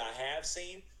little bit that I have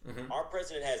seen, our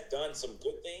president has done some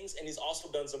good things, and he's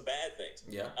also done some bad things.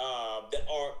 That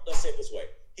are, let's say it this way,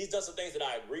 he's done some things that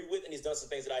I agree with, and he's done some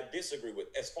things that I disagree with,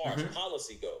 as far as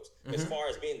policy goes, as far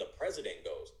as being the president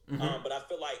goes. But I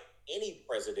feel like any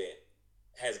president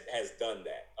has done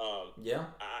that.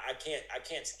 I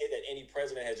can't say that any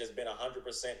president has just been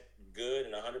 100% good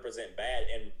and 100% bad.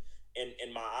 And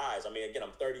in my eyes, I mean, again,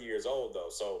 I'm 30 years old though,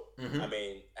 so I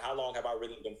mean, how long have I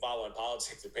really been following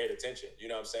politics and paid attention? You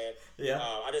know what I'm saying?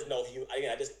 I just know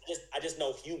I just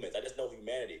know humans. I just know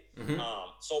humanity.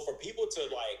 So for people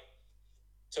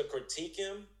to critique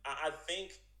him, I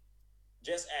think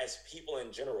just as people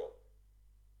in general,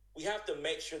 we have to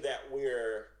make sure that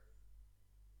we're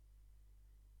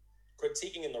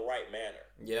critiquing in the right manner.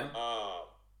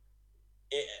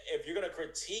 If you're gonna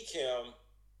critique him,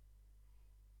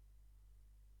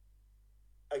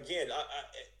 again,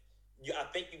 I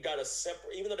think you got to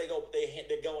separate. Even though they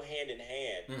go hand in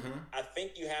hand, I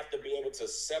think you have to be able to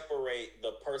separate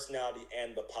the personality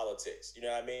and the politics. You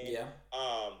know what I mean?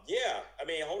 I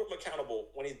mean, hold him accountable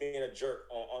when he's being a jerk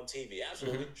on TV.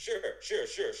 Absolutely,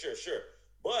 sure.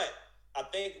 But I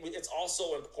think it's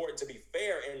also important to be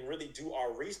fair and really do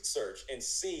our research and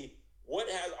see what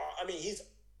has. I mean,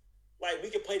 we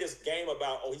can play this game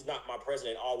about, he's not my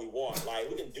president all we want.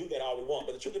 We can do that all we want.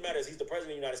 But the truth of the matter is, he's the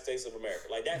president of the United States of America.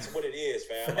 That's what it is,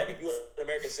 fam. If you're an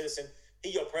American citizen,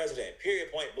 he's your president,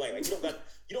 period, point blank.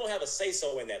 You don't have a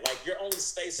say-so in that. Your only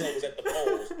say-so was at the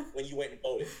polls when you went and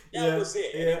voted. That was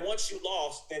it. And then once you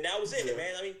lost, then that was it,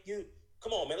 man. I mean,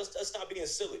 come on, man. Let's stop being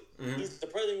silly. He's the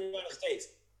president of the United States.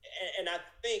 And I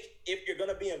think if you're going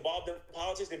to be involved in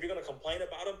politics, if you're going to complain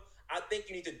about him, I think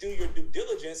you need to do your due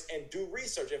diligence and do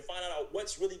research and find out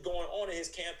what's really going on in his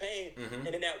campaign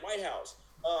and in that White House.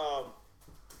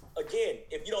 Again,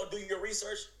 if you don't do your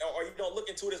research, or you don't look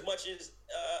into it as much as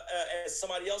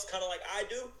somebody else, kind of like I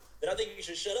do, then I think you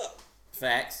should shut up.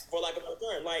 Facts. For lack of a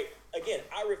term. Again,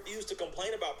 I refuse to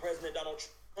complain about President Donald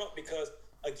Trump because,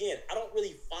 again, I don't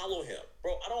really follow him,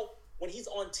 bro. When he's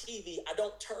on TV, I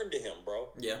don't turn to him, bro.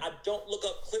 I don't look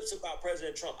up clips about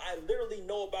President Trump. I literally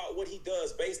know about what he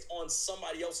does based on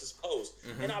somebody else's post.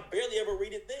 And I barely ever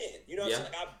read it then. You know what I'm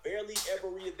saying? I barely ever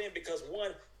read it then because,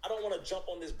 one, I don't want to jump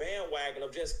on this bandwagon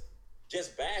of just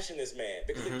bashing this man.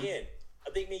 Because, again, I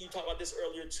think me and you talked about this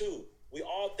earlier, too. We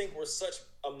all think we're such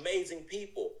amazing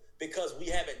people because we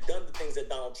haven't done the things that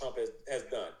Donald Trump has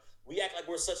done. We act like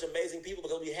we're such amazing people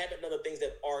because we haven't done the things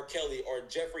that R. Kelly or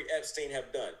Jeffrey Epstein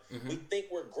have done. We think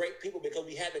we're great people because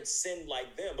we haven't sinned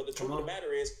like them. But the truth of the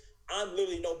matter is, I'm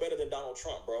literally no better than Donald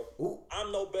Trump, bro.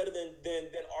 I'm no better than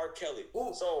R. Kelly.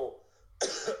 So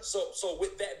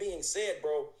with that being said,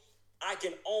 bro, I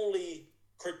can only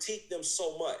critique them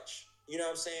so much. You know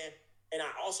what I'm saying? And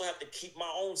I also have to keep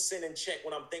my own sin in check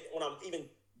when I'm even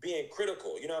being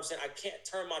critical. You know what I'm saying? I can't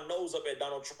turn my nose up at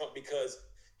Donald Trump because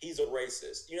he's a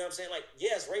racist. You know what I'm saying?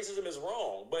 Yes, racism is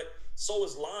wrong, but so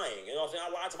is lying. You know what I'm saying?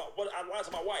 I lied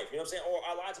to my wife, you know what I'm saying? Or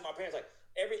I lied to my parents.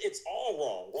 It's all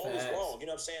wrong. Wrong is wrong. You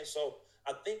know what I'm saying? So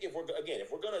I think if we're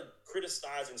going to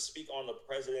criticize and speak on the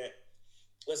president,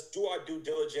 let's do our due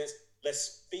diligence. Let's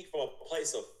speak from a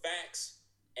place of facts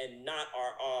and not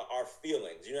our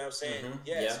feelings. You know what I'm saying?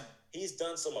 Yes, he's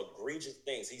done some egregious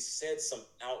things. He said some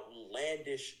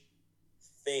outlandish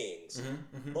things.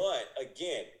 But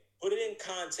again, put it in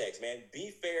context, man.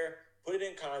 Be fair. Put it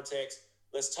in context.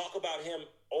 Let's talk about him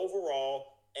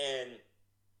overall. And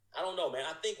I don't know, man.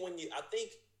 I think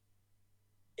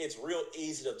it's real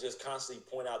easy to just constantly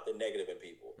point out the negative in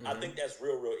people. I think that's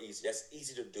real easy. That's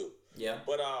easy to do. Yeah.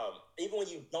 But even when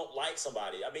you don't like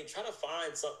somebody, I mean, try to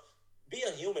find be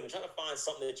a human and try to find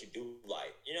something that you do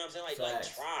like. You know what I'm saying? Like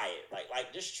try it.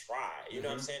 Like just try. You know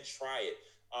what I'm saying? Try it.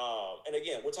 And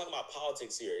again, we're talking about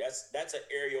politics here. That's an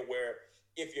area where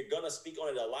if you're gonna speak on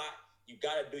it a lot, you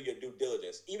gotta do your due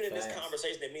diligence. Even in this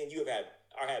conversation that me and you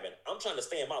are having, I'm trying to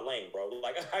stay in my lane, bro.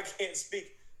 Like I can't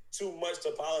speak too much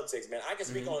to politics, man. I can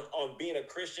speak on being a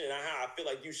Christian and how I feel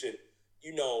like you should,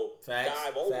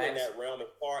 dive over in that realm as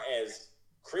far as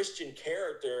Christian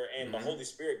character and the Holy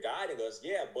Spirit guiding us.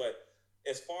 Yeah, but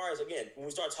as far as, again, when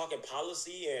we start talking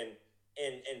policy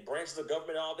and branches of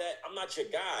government and all that, I'm not your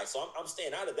guy. So I'm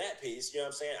staying out of that piece. You know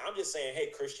what I'm saying? I'm just saying,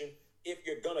 hey, Christian, if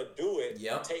you're going to do it,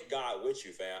 take God with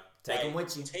you, fam. Take him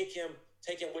with you. Take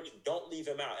him with you. Don't leave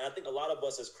him out. And I think a lot of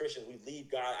us as Christians, we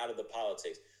leave God out of the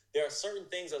politics. There are certain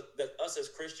things that us as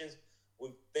Christians,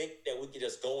 we think that we can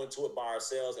just go into it by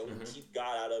ourselves and we can keep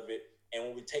God out of it. And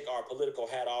when we take our political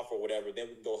hat off or whatever, then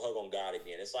we can go hug on God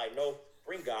again. It's like, no,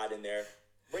 bring God in there.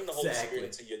 Bring the Holy Spirit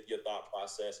into your thought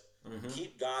process.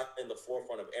 Keep God in the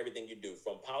forefront of everything you do,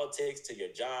 from politics to your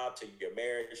job, to your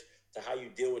marriage, to how you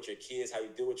deal with your kids, how you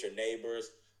deal with your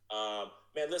neighbors.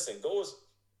 Man, listen,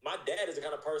 my dad is the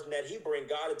kind of person that he bring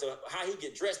God into how he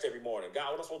get dressed every morning. God,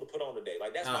 what am I supposed to put on today?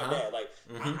 Like, that's my dad. Like,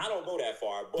 I don't go that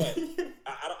far, but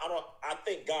I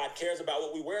think God cares about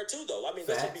what we wear too, though. I mean,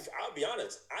 I'll be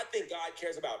honest. I think God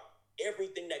cares about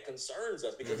everything that concerns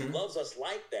us because he loves us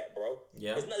like that, bro.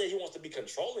 Yeah. It's not that he wants to be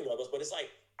controlling of us, but it's like,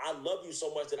 I love you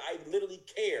so much that I literally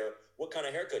care what kind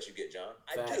of haircut you get, John.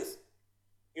 I do.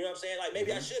 You know what I'm saying? Like,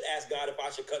 maybe I should ask God if I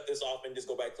should cut this off and just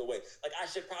go back to the way. Like, I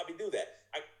should probably do that.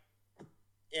 I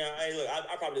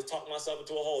probably just talked myself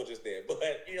into a hole just then. But,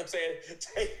 you know what I'm saying?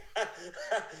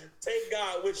 Take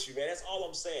God with you, man. That's all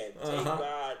I'm saying. Take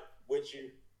God with you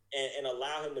and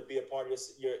allow him to be a part of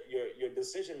your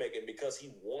decision making because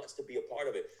he wants to be a part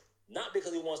of it. Not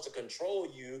because he wants to control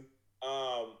you,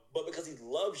 but because he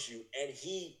loves you and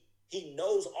he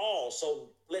knows all. So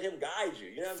let him guide you.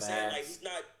 You know what I'm saying? Like, he's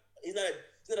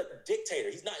not a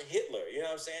dictator. He's not Hitler. You know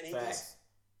what I'm saying?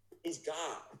 He's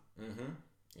God.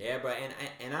 Yeah, bro,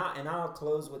 and I'll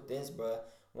close with this, bro.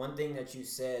 One thing that you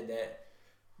said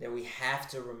that we have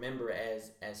to remember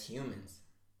as humans.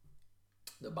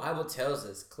 The Bible tells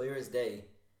us clear as day,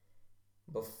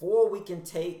 before we can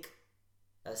take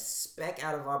a speck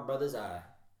out of our brother's eye,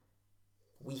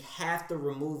 we have to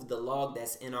remove the log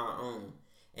that's in our own.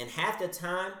 And half the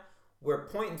time, we're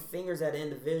pointing fingers at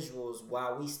individuals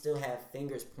while we still have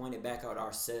fingers pointed back at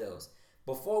ourselves.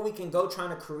 Before we can go trying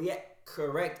to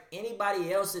correct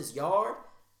anybody else's yard,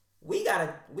 we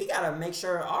gotta make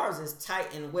sure ours is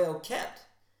tight and well kept.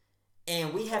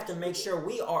 And we have to make sure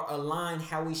we are aligned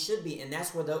how we should be. And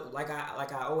that's where like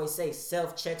I always say,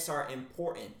 self-checks are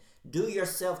important. Do your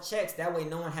self-checks. That way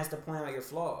no one has to point out your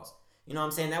flaws. You know what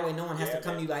I'm saying? That way no one has to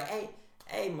come to you like,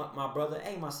 hey, my brother,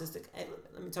 hey, my sister, hey,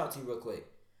 let me talk to you real quick.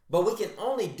 But we can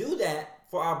only do that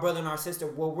for our brother and our sister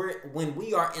when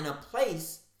we are in a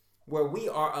place where we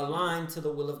are aligned to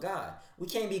the will of God. We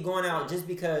can't be going out just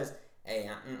because, hey,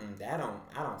 I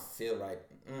don't feel right.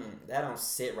 That don't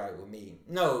sit right with me.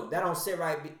 No, that don't sit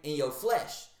right in your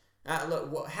flesh.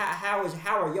 Look, how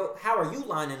are you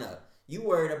lining up? You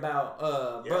worried about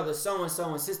brother so and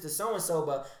so and sister so and so,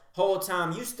 but whole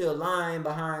time you still lying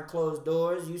behind closed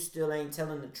doors. You still ain't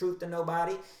telling the truth to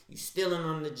nobody. You stealing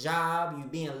on the job. You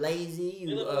being lazy.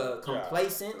 You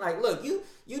complacent. Like, look, you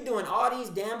doing all these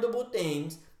damnable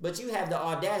things, but you have the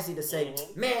audacity to say,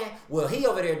 man, well, he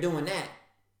over there doing that.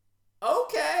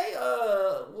 Okay,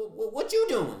 what you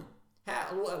doing?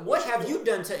 What have you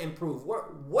done to improve?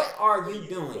 What are you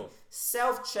doing?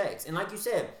 Self checks, and like you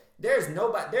said, there's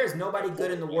nobody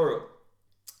good in the world.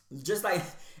 Just like,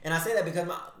 and I say that because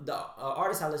the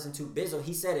artist I listen to, Bizzle,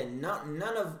 he said it.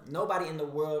 Nobody in the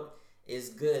world is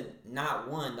good, not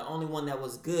one. The only one that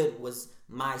was good was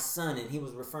my son, and he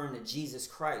was referring to Jesus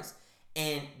Christ,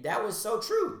 and that was so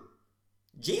true.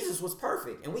 Jesus was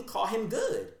perfect, and we call him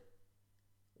good.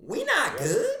 We not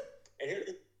good.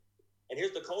 And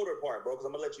here's the colder part, bro, because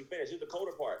I'm going to let you finish. Here's the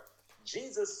colder part.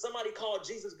 Somebody called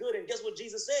Jesus good, and guess what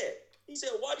Jesus said? He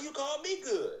said, why do you call me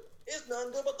good? It's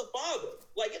none good but the Father.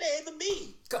 Like, it ain't even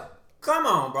me. Come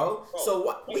on, bro. So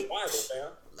what? Bible, man.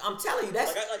 I'm telling you,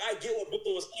 that's... I get what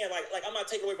Bizzle was saying. Like, I'm not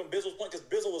taking away from Bizzle's point, because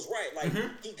Bizzle was right. Like,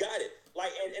 he got it.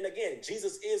 Like, and again,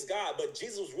 Jesus is God, but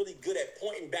Jesus was really good at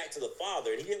pointing back to the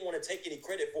Father, and he didn't want to take any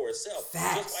credit for himself.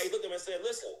 Facts. That's why he looked at him and said,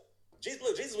 listen,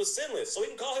 Jesus was sinless, so he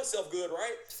can call himself good,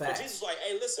 right? Facts. But Jesus was like,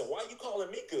 hey, listen, why are you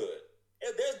calling me good?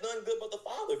 There's none good but the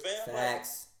Father, fam.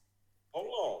 Facts. Like, hold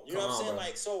on. You know what I'm saying? Bro.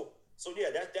 Like, so yeah,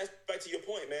 that's back to your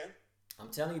point, man. I'm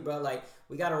telling you, bro, like,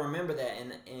 we got to remember that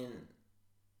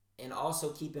and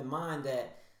also keep in mind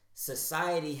that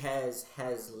society has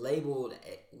labeled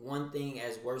one thing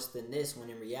as worse than this, when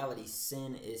in reality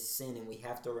sin is sin, and we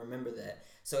have to remember that.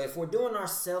 So if we're doing our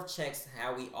self-checks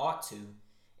how we ought to,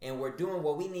 and we're doing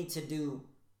what we need to do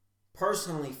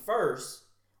personally first,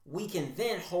 we can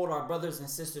then hold our brothers and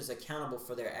sisters accountable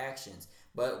for their actions.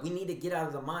 But we need to get out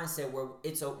of the mindset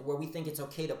where we think it's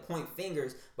okay to point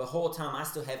fingers, but whole time I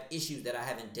still have issues that I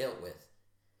haven't dealt with.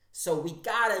 So we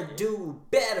gotta do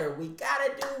better. We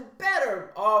gotta do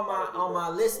better. All my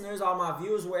listeners, all my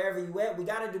viewers, wherever you at, we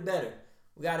gotta do better.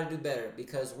 We gotta do better,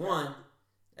 because one,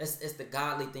 it's the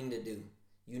godly thing to do.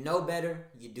 You know better,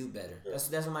 you do better. That's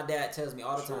what my dad tells me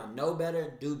all the time. Know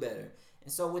better, do better.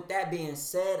 And so with that being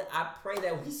said, I pray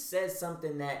that we said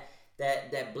something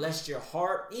that blessed your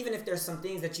heart. Even if there's some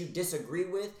things that you disagree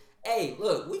with, hey,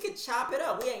 look, we could chop it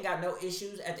up. We ain't got no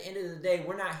issues. At the end of the day,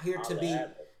 we're not here to be...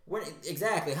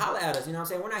 Exactly. Holla at us. You know what I'm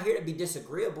saying? We're not here to be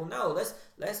disagreeable. No,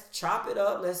 let's chop it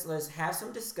up. Let's have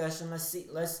some discussion.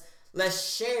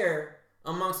 Let's share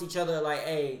amongst each other. Like,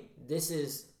 hey,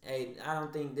 I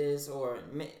don't think this, or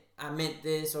I meant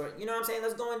this, or you know what I'm saying?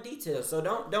 Let's go in detail. So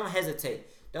don't hesitate.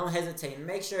 Don't hesitate. And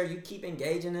make sure you keep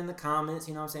engaging in the comments.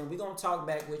 You know what I'm saying? We're gonna talk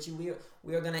back with you.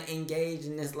 We are gonna engage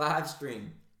in this live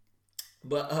stream.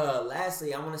 But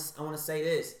lastly, I wanna say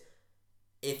this.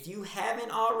 If you have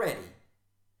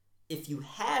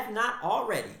not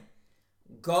already,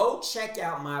 go check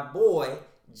out my boy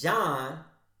John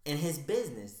and his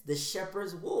business, The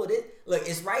Shepherd's Wool. Look,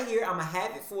 it's right here. I'm going to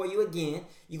have it for you again.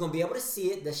 You're going to be able to see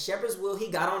it. The Shepherd's Wool. He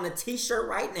got on the t-shirt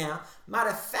right now.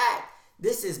 Matter of fact,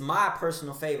 this is my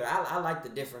personal favorite. I like the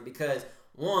different, because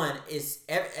one is,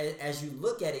 as you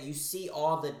look at it, you see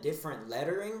all the different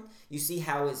lettering. You see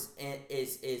how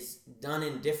it's done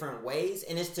in different ways.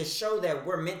 And it's to show that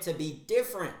we're meant to be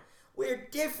different. We're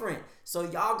different. So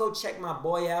y'all go check my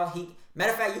boy out.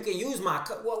 Matter of fact, you can use my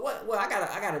code. Well, I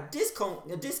got a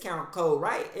discount code,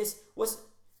 right?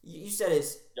 You said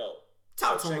it's... Yo,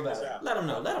 talk to him about it. Let him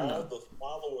know. All the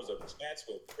followers of Chats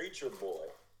with Preacher Boy,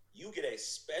 you get a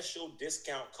special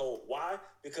discount code. Why?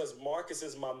 Because Marcus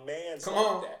is my man. Come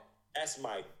on. That's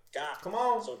my guy. Come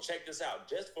on. So check this out.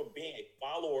 Just for being a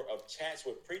follower of Chats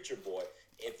with Preacher Boy,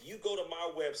 if you go to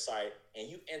my website and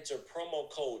you enter promo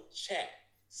code CHAT,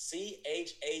 CHAT.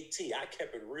 I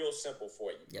kept it real simple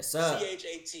for you. Yes, sir.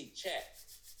 CHAT, chat.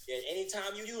 And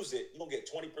anytime you use it, you're going to get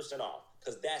 20% off,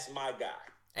 because that's my guy.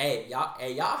 Hey,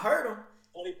 y'all heard him.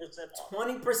 20% off.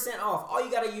 20% off. All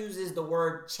you got to use is the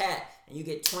word chat, and you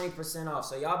get 20% off.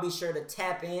 So y'all be sure to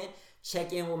tap in,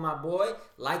 check in with my boy,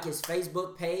 like his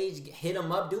Facebook page, hit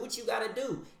him up, do what you got to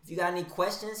do. If you got any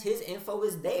questions, his info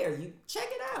is there. You check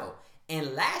it out.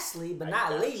 And lastly but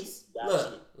not least,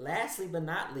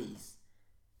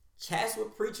 Chats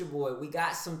with Preacher Boy, we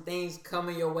got some things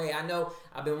coming your way. I know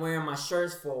I've been wearing my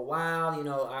shirts for a while. You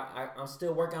know, I'm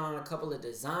still working on a couple of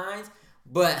designs,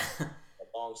 but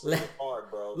long sleeve is hard,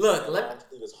 bro. Look, long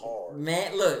sleeve is hard.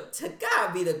 Man, look, to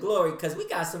God be the glory, because we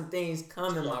got some things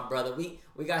coming, my brother. We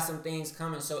got some things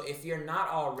coming. So if you're not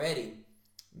already,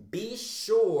 be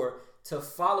sure to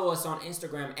follow us on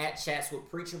Instagram at Chats with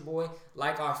Preacher Boy,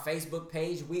 like our Facebook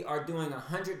page. We are doing a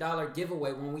 $100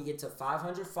 giveaway when we get to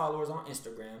 500 followers on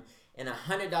Instagram, and a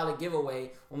 $100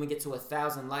 giveaway when we get to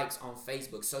 1,000 likes on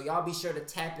Facebook. So y'all be sure to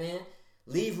tap in,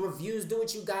 leave reviews, do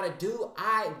what you gotta do.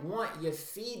 I want your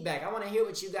feedback. I want to hear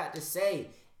what you got to say.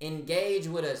 Engage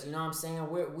with us. You know what I'm saying?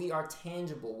 We are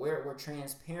tangible. We're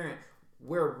transparent.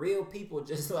 We're real people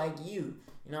just like you.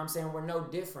 You know what I'm saying? We're no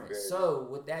different. So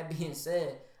with that being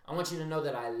said, I want you to know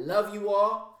that I love you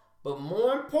all, but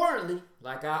more importantly,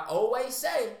 like I always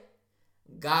say,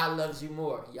 God loves you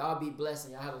more. Y'all be blessed,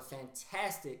 and y'all have a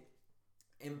fantastic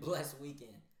and blessed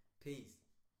weekend. Peace.